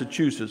from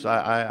Massachusetts.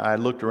 I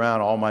looked around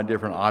all my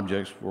different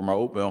objects for my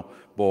oatmeal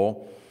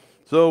bowl.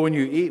 So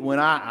when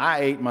I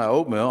ate my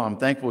oatmeal, I'm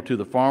thankful to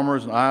the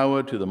farmers in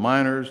Iowa, to the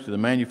miners, to the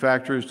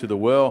manufacturers, to the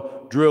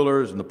well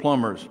drillers and the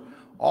plumbers.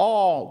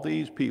 All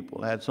these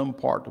people had some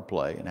part to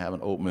play in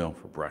having oatmeal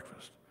for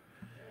breakfast.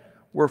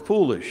 We're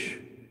foolish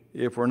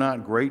if we're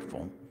not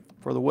grateful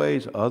for the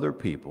ways other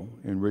people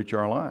enrich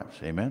our lives.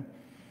 Amen?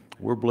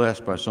 We're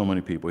blessed by so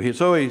many people.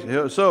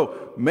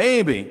 So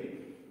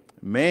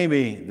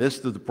maybe this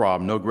is the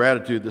problem, no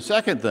gratitude. The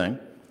second thing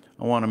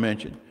I want to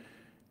mention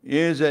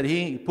is that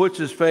he puts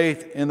his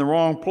faith in the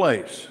wrong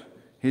place.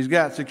 He's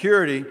got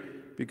security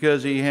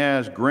because he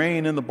has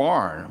grain in the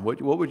barn.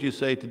 What would you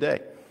say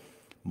today?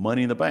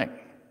 Money in the bank.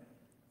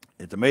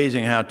 It's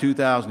amazing how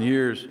 2,000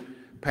 years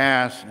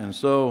pass and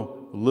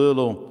so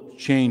little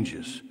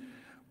changes.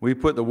 We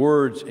put the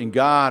words "in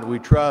God we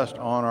trust"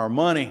 on our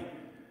money,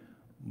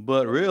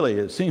 but really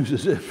it seems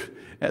as if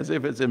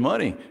it's in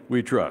money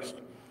we trust.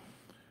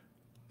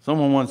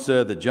 Someone once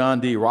said that John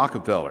D.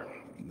 Rockefeller,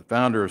 the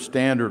founder of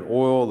Standard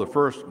Oil, the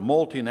first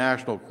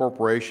multinational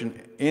corporation,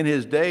 in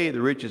his day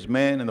the richest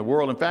man in the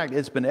world. In fact,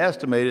 it's been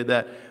estimated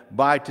that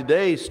by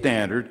today's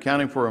standard,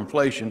 counting for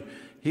inflation,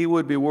 he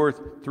would be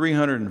worth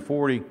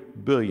 $340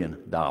 billion.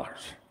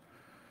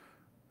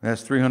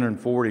 That's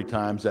 340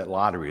 times that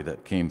lottery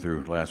that came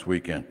through last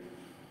weekend.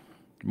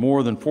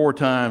 More than 4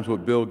 times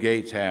what Bill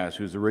Gates has,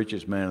 who's the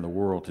richest man in the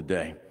world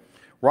today.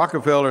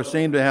 Rockefeller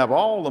seemed to have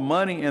all the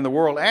money in the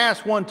world.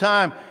 Asked one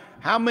time,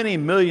 how many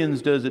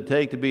millions does it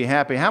take to be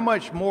happy? How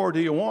much more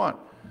do you want?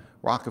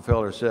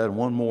 Rockefeller said,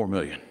 1 more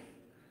million.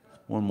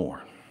 1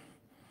 more.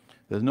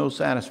 There's no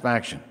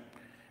satisfaction.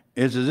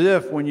 It's as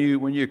if when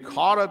you're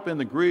caught up in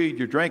the greed,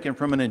 you're drinking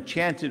from an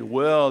enchanted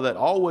well that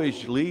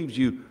always leaves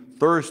you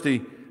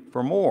thirsty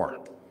for more.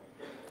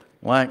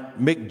 Like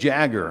Mick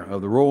Jagger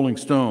of the Rolling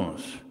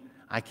Stones,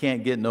 I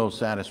can't get no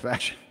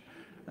satisfaction.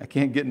 I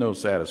can't get no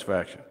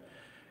satisfaction.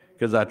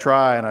 Because I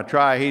try and I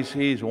try.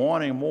 He's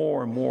wanting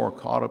more and more,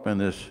 caught up in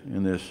this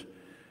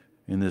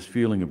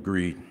feeling of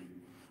greed.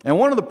 And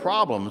one of the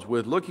problems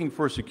with looking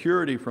for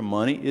security from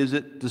money is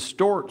it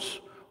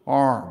distorts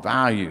our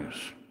values.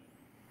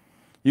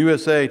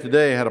 USA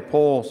Today had a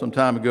poll some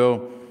time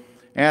ago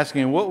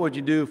asking, what would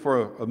you do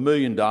for $1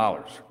 million?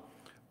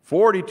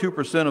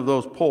 42% of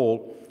those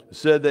polled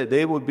said that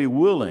they would be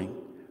willing,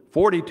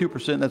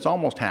 42%, that's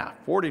almost half,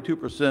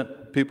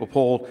 42% people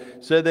polled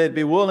said they'd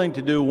be willing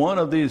to do one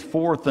of these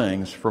 4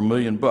 things for $1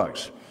 million.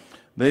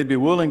 They'd be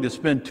willing to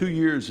spend 2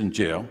 years in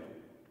jail,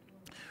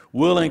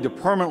 willing to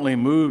permanently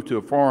move to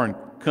a foreign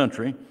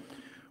country,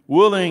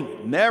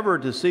 willing never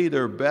to see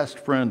their best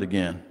friend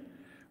again,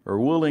 or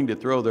willing to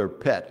throw their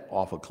pet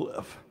off a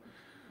cliff.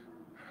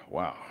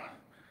 Wow.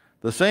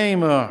 The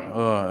same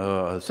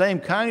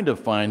kind of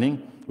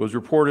finding was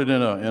reported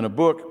in a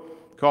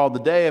book called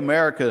The Day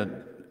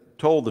America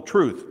Told the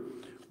Truth.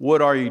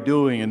 What are you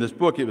doing? In this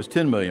book, it was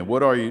 $10 million.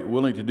 What are you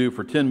willing to do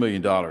for $10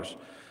 million?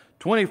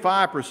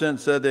 25%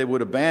 said they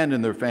would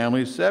abandon their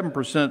families.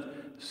 7%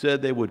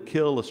 said they would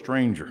kill a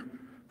stranger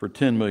for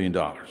 $10 million.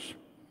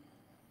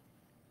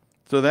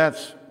 So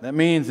that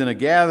means in a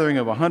gathering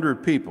of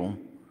 100 people,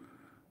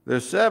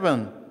 there's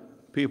 7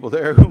 people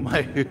there who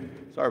might,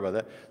 sorry about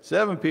that,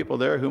 7 people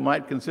there who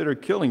might consider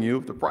killing you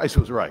if the price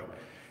was right.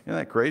 Isn't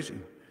that crazy?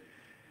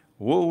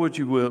 What would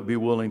you be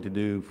willing to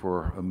do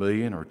for $1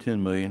 million or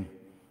 $10 million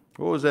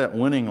What was that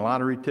winning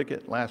lottery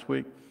ticket last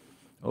week?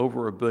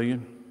 Over $1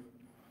 billion.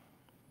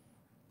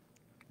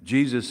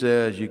 Jesus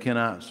says you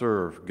cannot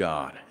serve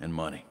God and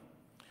money.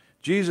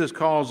 Jesus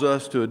calls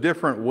us to a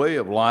different way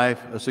of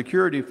life, a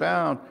security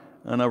found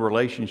in a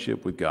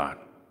relationship with God.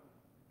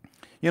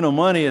 You know,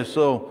 money is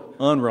so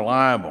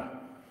unreliable.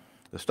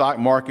 The stock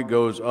market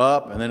goes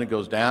up and then it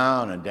goes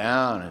down and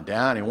down and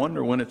down. You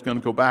wonder when it's going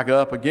to go back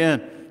up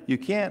again. You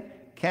can't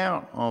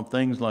count on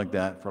things like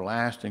that for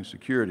lasting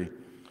security.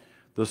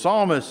 The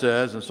psalmist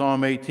says in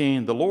Psalm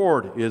 18, "The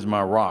Lord is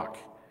my rock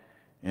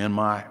and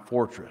my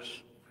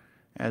fortress,"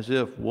 as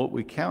if what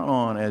we count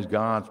on as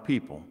God's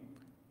people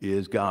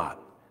is God,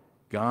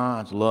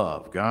 God's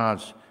love,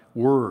 God's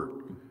word,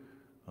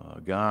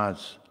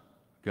 God's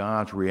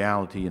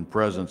reality and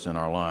presence in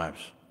our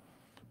lives.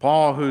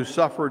 Paul, who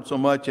suffered so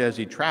much as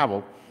he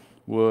traveled,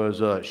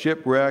 was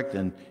shipwrecked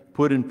and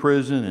put in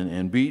prison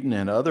and beaten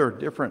and other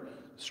different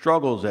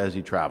struggles as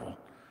he traveled.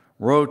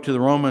 Wrote to the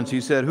Romans, he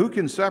said, "Who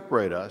can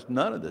separate us?"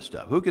 None of this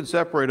stuff. "Who can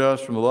separate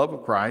us from the love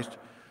of Christ?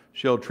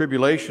 Shall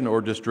tribulation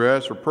or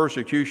distress or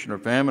persecution or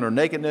famine or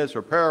nakedness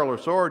or peril or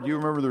sword?" Do you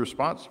remember the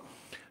response?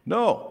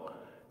 No.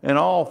 In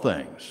all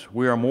things,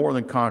 we are more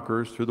than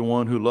conquerors through the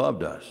one who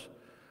loved us.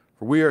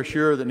 For we are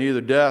sure that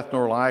neither death,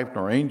 nor life,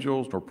 nor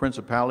angels, nor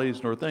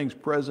principalities, nor things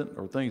present,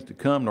 nor things to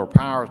come, nor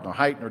powers, nor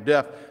height, nor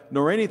depth,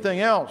 nor anything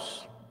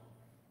else,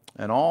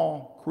 and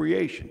all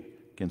creation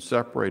can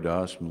separate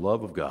us from the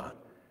love of God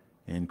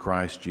in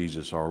Christ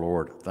Jesus our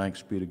Lord.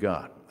 Thanks be to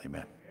God.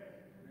 Amen.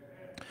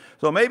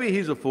 So maybe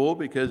he's a fool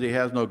because he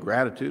has no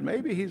gratitude.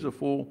 Maybe he's a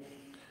fool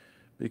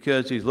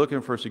because he's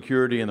looking for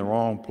security in the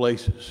wrong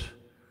places.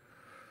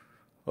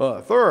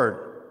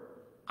 Third,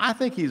 I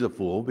think he's a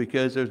fool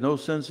because there's no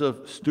sense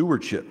of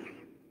stewardship.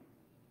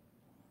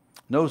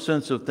 No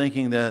sense of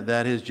thinking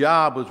that his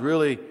job was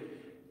really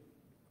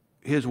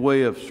his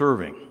way of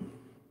serving.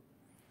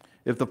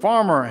 If the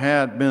farmer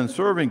had been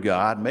serving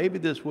God, maybe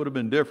this would have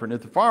been different.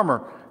 If the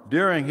farmer,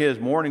 during his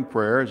morning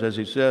prayers, as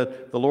he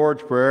said, the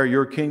Lord's Prayer,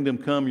 "Your kingdom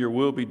come, your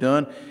will be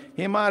done,"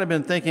 he might have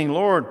been thinking,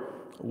 "Lord,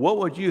 what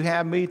would you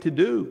have me to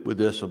do with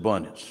this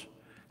abundance?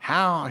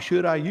 How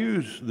should I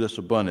use this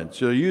abundance?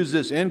 Should I use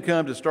this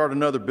income to start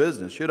another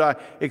business? Should I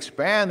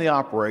expand the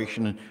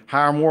operation and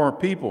hire more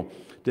people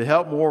to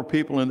help more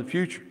people in the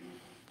future?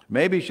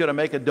 Maybe should I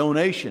make a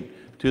donation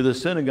to the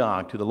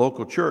synagogue, to the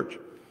local church?"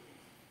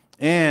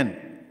 And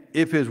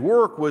if his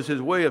work was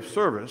his way of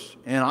service,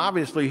 and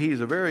obviously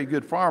he's a very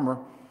good farmer,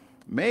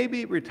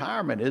 maybe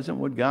retirement isn't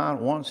what God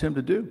wants him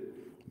to do.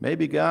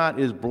 Maybe God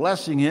is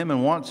blessing him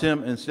and wants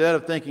him, instead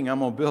of thinking, "I'm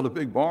going to build a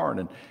big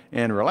barn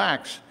and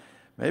relax,"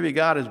 maybe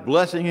God is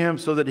blessing him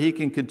so that he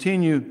can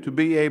continue to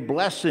be a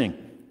blessing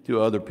to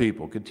other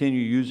people,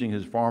 continue using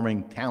his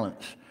farming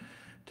talents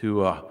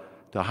to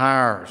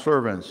hire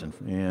servants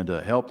and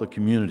help the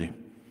community.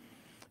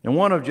 And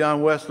one of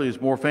John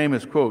Wesley's more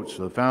famous quotes,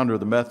 the founder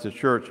of the Methodist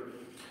Church,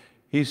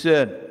 he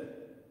said,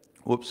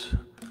 whoops,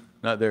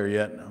 not there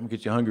yet. I'm going to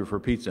get you hungry for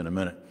pizza in a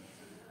minute.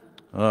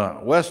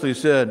 Wesley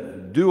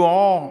said, "Do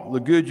all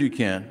the good you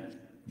can,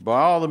 by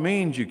all the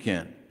means you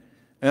can,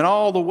 and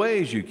all the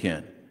ways you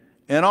can,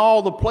 and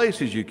all the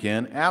places you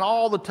can, at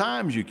all the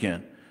times you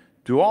can,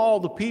 to all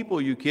the people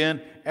you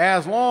can,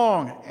 as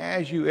long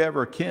as you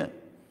ever can."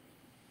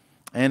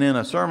 And in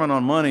a sermon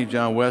on money,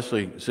 John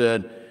Wesley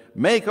said,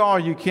 "Make all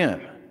you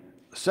can,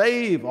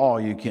 save all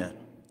you can,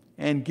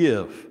 and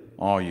give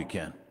all you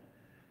can."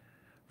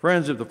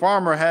 Friends, if the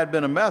farmer had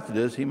been a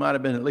Methodist, he might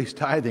have been at least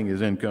tithing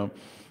his income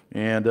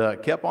and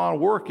kept on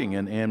working,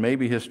 and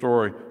maybe his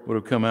story would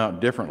have come out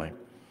differently.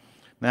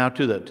 Now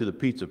to the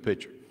pizza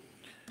picture.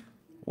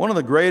 One of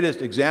the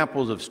greatest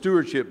examples of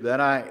stewardship that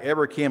I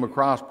ever came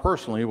across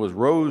personally was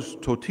Rose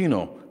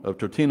Totino of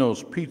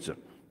Totino's Pizza.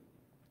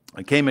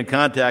 I came in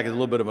contact, it's a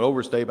little bit of an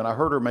overstatement. I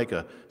heard her make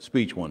a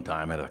speech one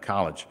time at a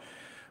college.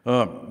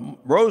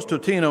 Rose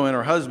Totino and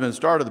her husband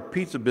started the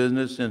pizza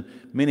business in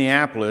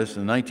Minneapolis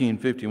in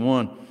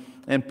 1951,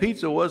 and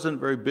pizza wasn't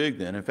very big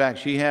then. In fact,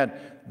 she had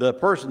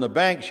the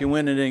bank she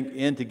went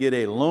in to get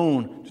a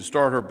loan to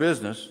start her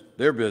business,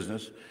 their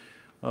business.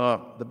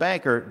 The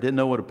banker didn't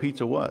know what a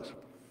pizza was,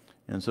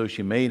 and so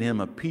she made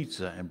him a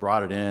pizza and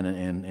brought it in,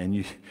 and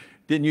you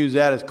didn't use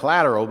that as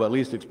collateral, but at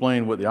least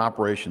explained what the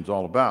operation's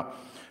all about.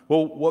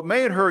 Well, what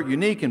made her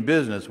unique in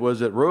business was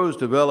that Rose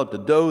developed a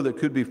dough that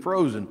could be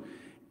frozen,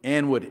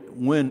 and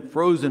when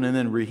frozen and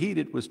then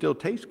reheated, would still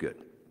taste good.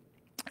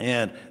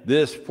 And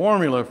this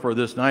formula for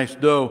this nice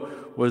dough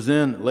was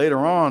then later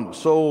on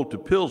sold to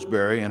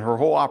Pillsbury, and her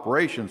whole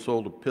operation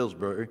sold to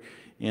Pillsbury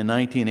in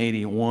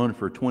 1981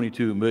 for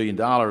 $22 million,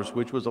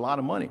 which was a lot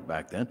of money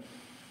back then.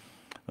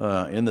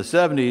 In the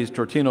 70s,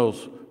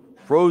 Totino's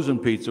frozen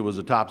pizza was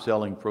the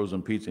top-selling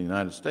frozen pizza in the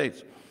United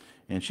States,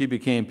 and she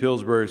became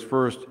Pillsbury's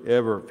first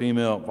ever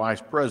female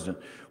vice president.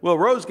 Well,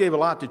 Rose gave a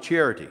lot to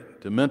charity,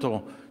 to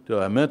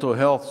a mental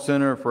health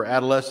center for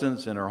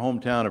adolescents in her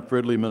hometown of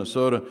Fridley,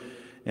 Minnesota,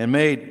 and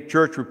made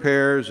church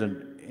repairs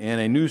and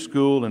a new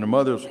school in her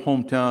mother's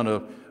hometown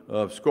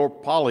of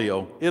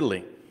Scorpolio,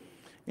 Italy.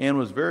 and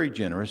was very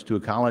generous to a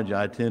college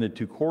I attended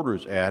 2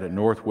 quarters at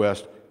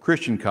Northwest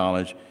Christian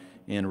College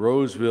in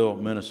Roseville,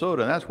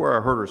 Minnesota. And that's where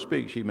I heard her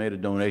speak. She made a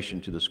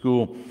donation to the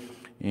school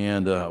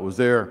and was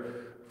there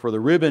for the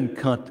ribbon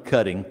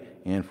cutting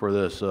and for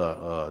this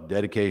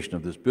dedication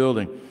of this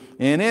building.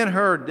 And in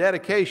her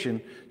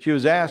dedication, she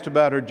was asked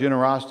about her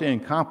generosity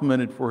and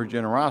complimented for her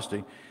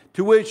generosity,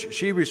 to which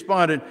she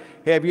responded,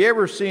 "Have you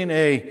ever seen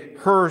a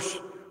hearse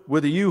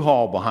with a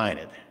U-Haul behind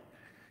it?"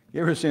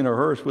 You ever seen a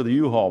hearse with a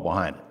U-Haul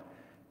behind it?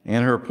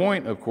 And her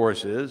point, of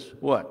course, is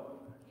what?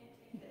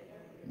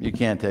 You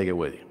can't take it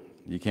with you.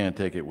 You can't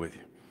take it with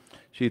you.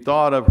 She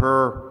thought of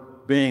her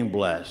being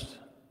blessed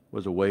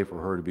was a way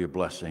for her to be a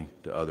blessing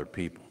to other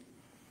people.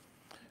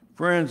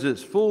 Friends,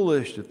 it's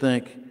foolish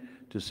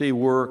to see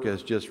work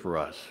as just for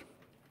us.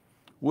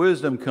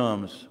 Wisdom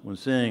comes when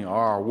seeing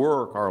our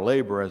work, our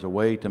labor, as a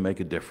way to make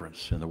a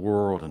difference in the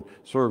world and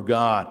serve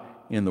God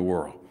in the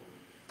world.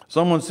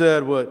 Someone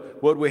said,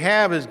 what we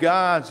have is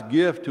God's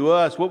gift to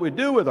us. What we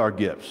do with our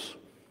gifts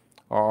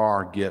are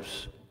our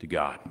gifts to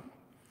God.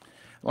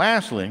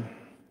 Lastly,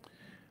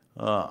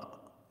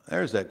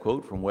 there's that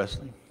quote from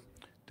Wesley.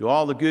 Do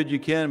all the good you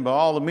can, by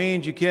all the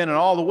means you can, in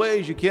all the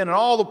ways you can, in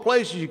all the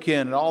places you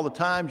can, in all the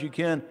times you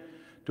can,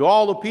 to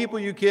all the people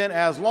you can,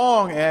 as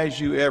long as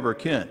you ever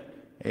can.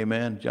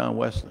 Amen. John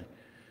Wesley.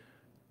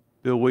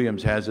 Bill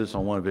Williams has this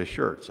on one of his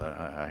shirts.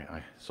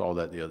 I saw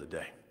that the other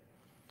day.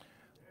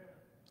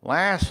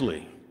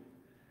 Lastly,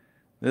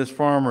 this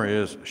farmer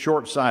is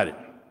short-sighted.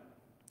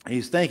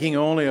 He's thinking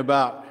only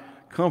about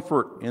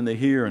comfort in the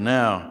here and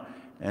now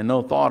and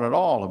no thought at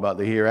all about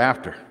the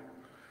hereafter.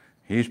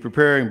 He's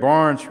preparing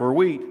barns for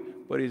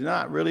wheat, but he's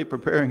not really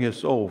preparing his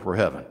soul for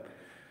heaven.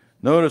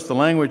 Notice the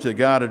language that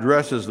God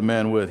addresses the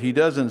man with. He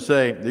doesn't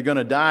say, you're going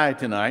to die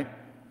tonight.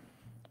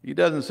 He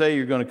doesn't say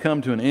you're going to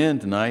come to an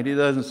end tonight. He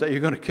doesn't say you're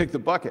going to kick the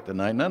bucket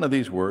tonight. None of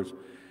these words.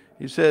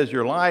 He says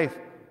your life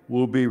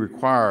will be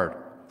required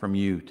from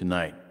you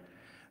tonight.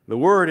 The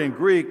word in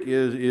Greek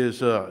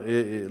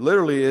it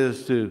literally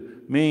is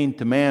to mean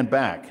to man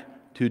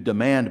back, to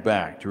demand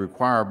back, to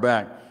require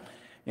back.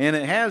 And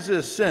it has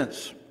this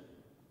sense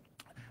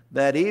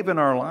that even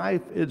our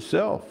life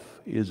itself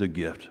is a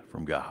gift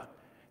from God,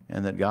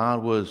 and that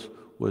God was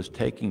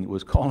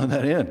calling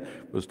that in,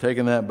 was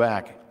taking that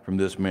back from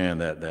this man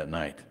that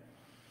night.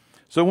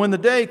 So when the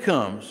day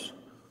comes,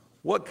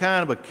 what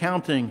kind of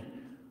accounting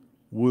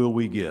will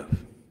we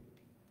give?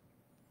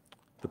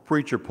 The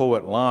preacher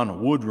poet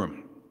Lon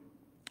Woodrum,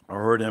 I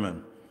heard him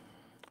and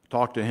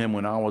talked to him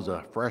when I was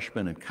a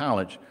freshman in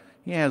college.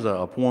 He has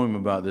a poem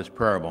about this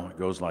parable. It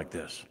goes like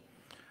this.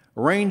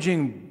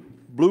 Arranging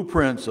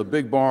blueprints of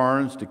big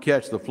barns to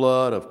catch the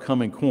flood of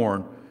coming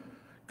corn,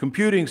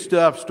 computing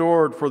stuff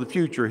stored for the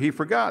future, he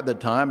forgot that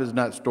time is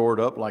not stored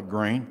up like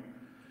grain.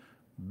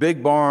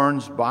 Big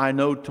barns buy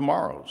no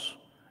tomorrows.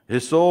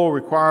 His soul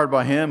required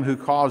by him who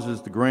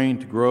causes the grain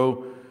to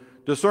grow,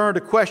 discerned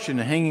a question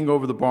hanging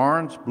over the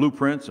barns,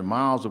 blueprints and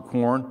miles of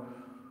corn.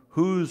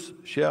 Whose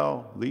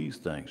shall these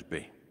things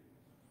be?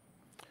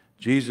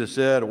 Jesus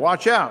said,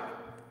 watch out.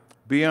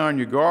 Be on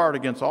your guard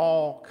against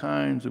all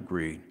kinds of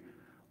greed.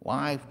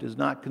 Life does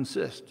not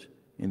consist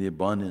in the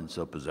abundance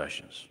of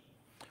possessions.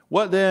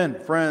 What then,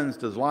 friends,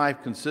 does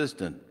life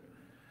consist in?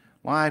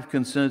 Life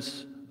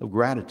consists of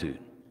gratitude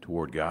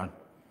toward God.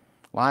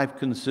 Life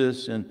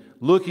consists in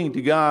looking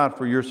to God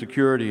for your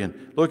security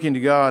and looking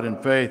to God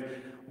in faith.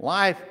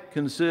 Life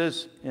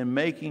consists in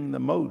making the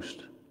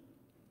most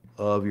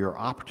of your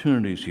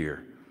opportunities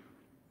here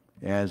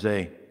as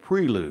a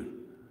prelude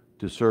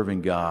to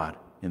serving God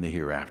in the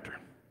hereafter.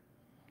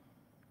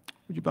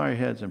 Would you bow your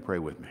heads and pray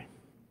with me?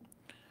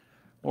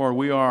 Lord,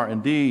 we are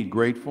indeed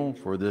grateful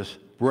for this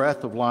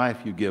breath of life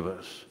you give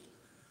us.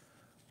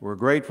 We're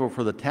grateful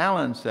for the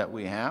talents that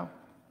we have.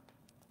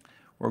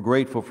 We're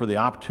grateful for the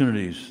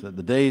opportunities that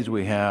the days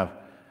we have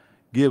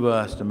give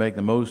us to make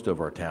the most of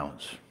our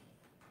talents.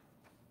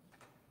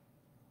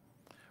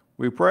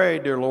 We pray,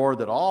 dear Lord,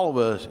 that all of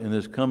us in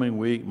this coming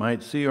week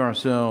might see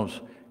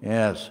ourselves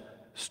as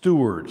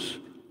stewards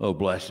of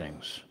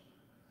blessings,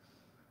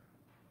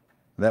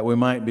 that we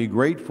might be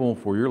grateful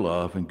for your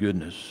love and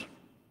goodness,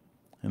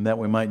 and that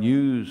we might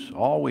use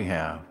all we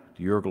have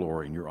to your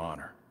glory and your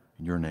honor.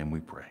 In your name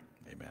we pray.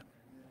 Amen.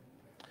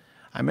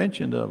 I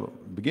mentioned at the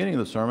beginning of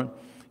the sermon,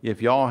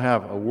 if y'all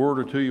have a word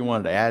or two you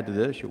wanted to add to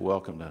this, you're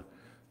welcome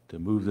to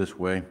move this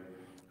way.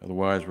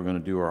 Otherwise, we're going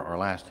to do our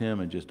last hymn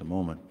in just a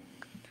moment.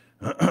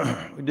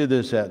 We did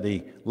this at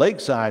the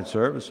Lakeside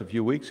service a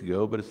few weeks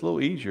ago, but it's a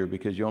little easier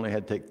because you only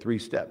had to take 3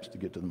 steps to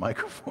get to the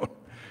microphone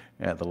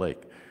at the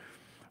lake.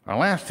 Our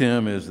last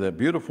hymn is that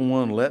beautiful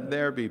one, Let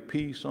There Be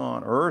Peace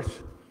on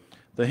Earth.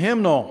 The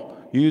hymnal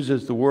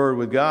uses the word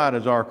with God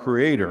as our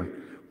creator.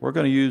 We're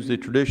going to use the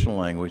traditional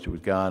language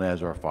with God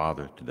as our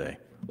Father today.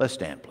 Let's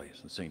stand, please,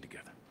 and sing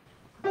together.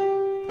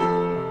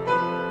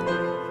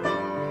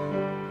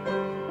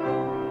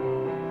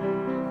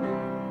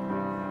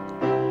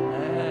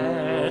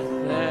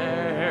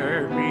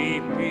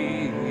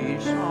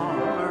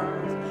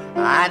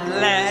 And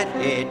let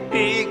it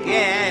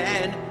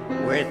begin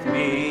with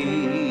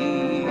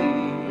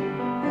me.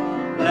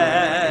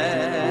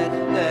 Let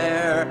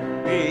there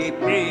be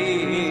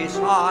peace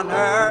on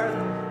earth,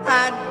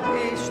 and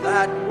peace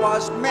that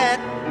was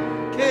meant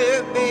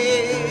to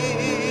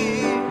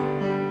be,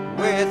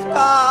 with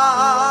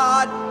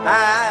God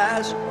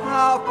as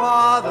our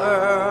Father.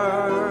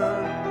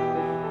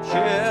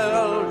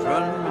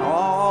 Children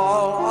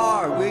all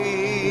are we.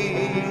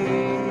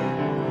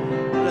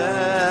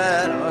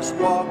 Let us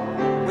walk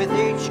with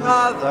each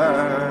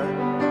other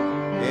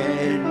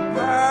in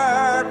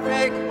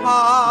perfect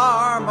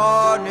harmony.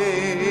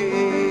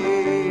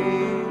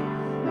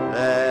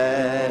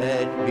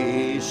 Let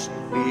peace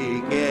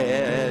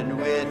begin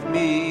with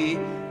me.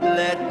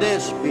 Let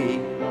this be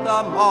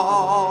the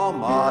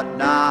moment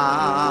now.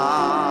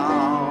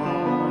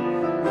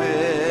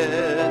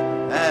 With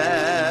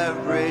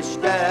every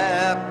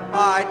step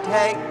I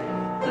take,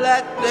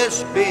 let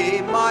this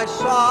be my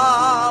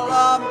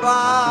solemn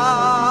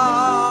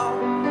vow,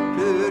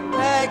 to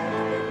take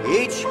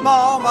each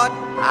moment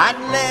and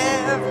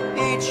live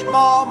each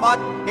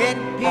moment in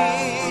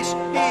peace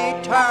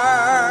eternally.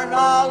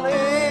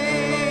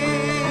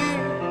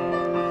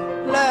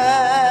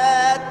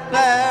 Let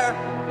there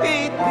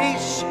be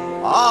peace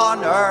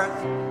on earth,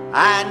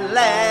 and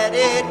let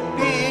it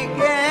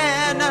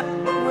begin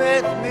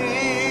with me.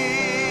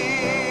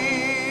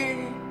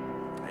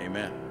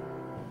 Amen.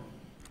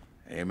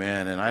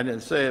 Amen. And I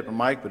didn't say it,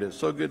 Mike, but it's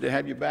so good to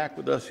have you back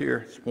with us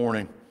here this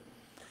morning.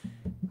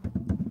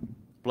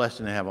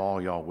 Blessing to have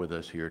all y'all with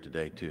us here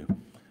today, too.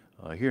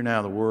 Hear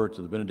now the words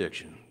of the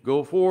benediction.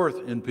 Go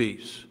forth in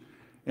peace,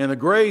 and the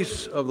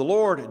grace of the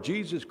Lord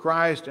Jesus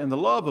Christ, and the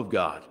love of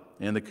God,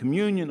 and the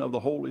communion of the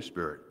Holy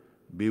Spirit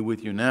be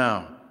with you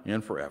now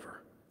and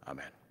forever.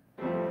 Amen.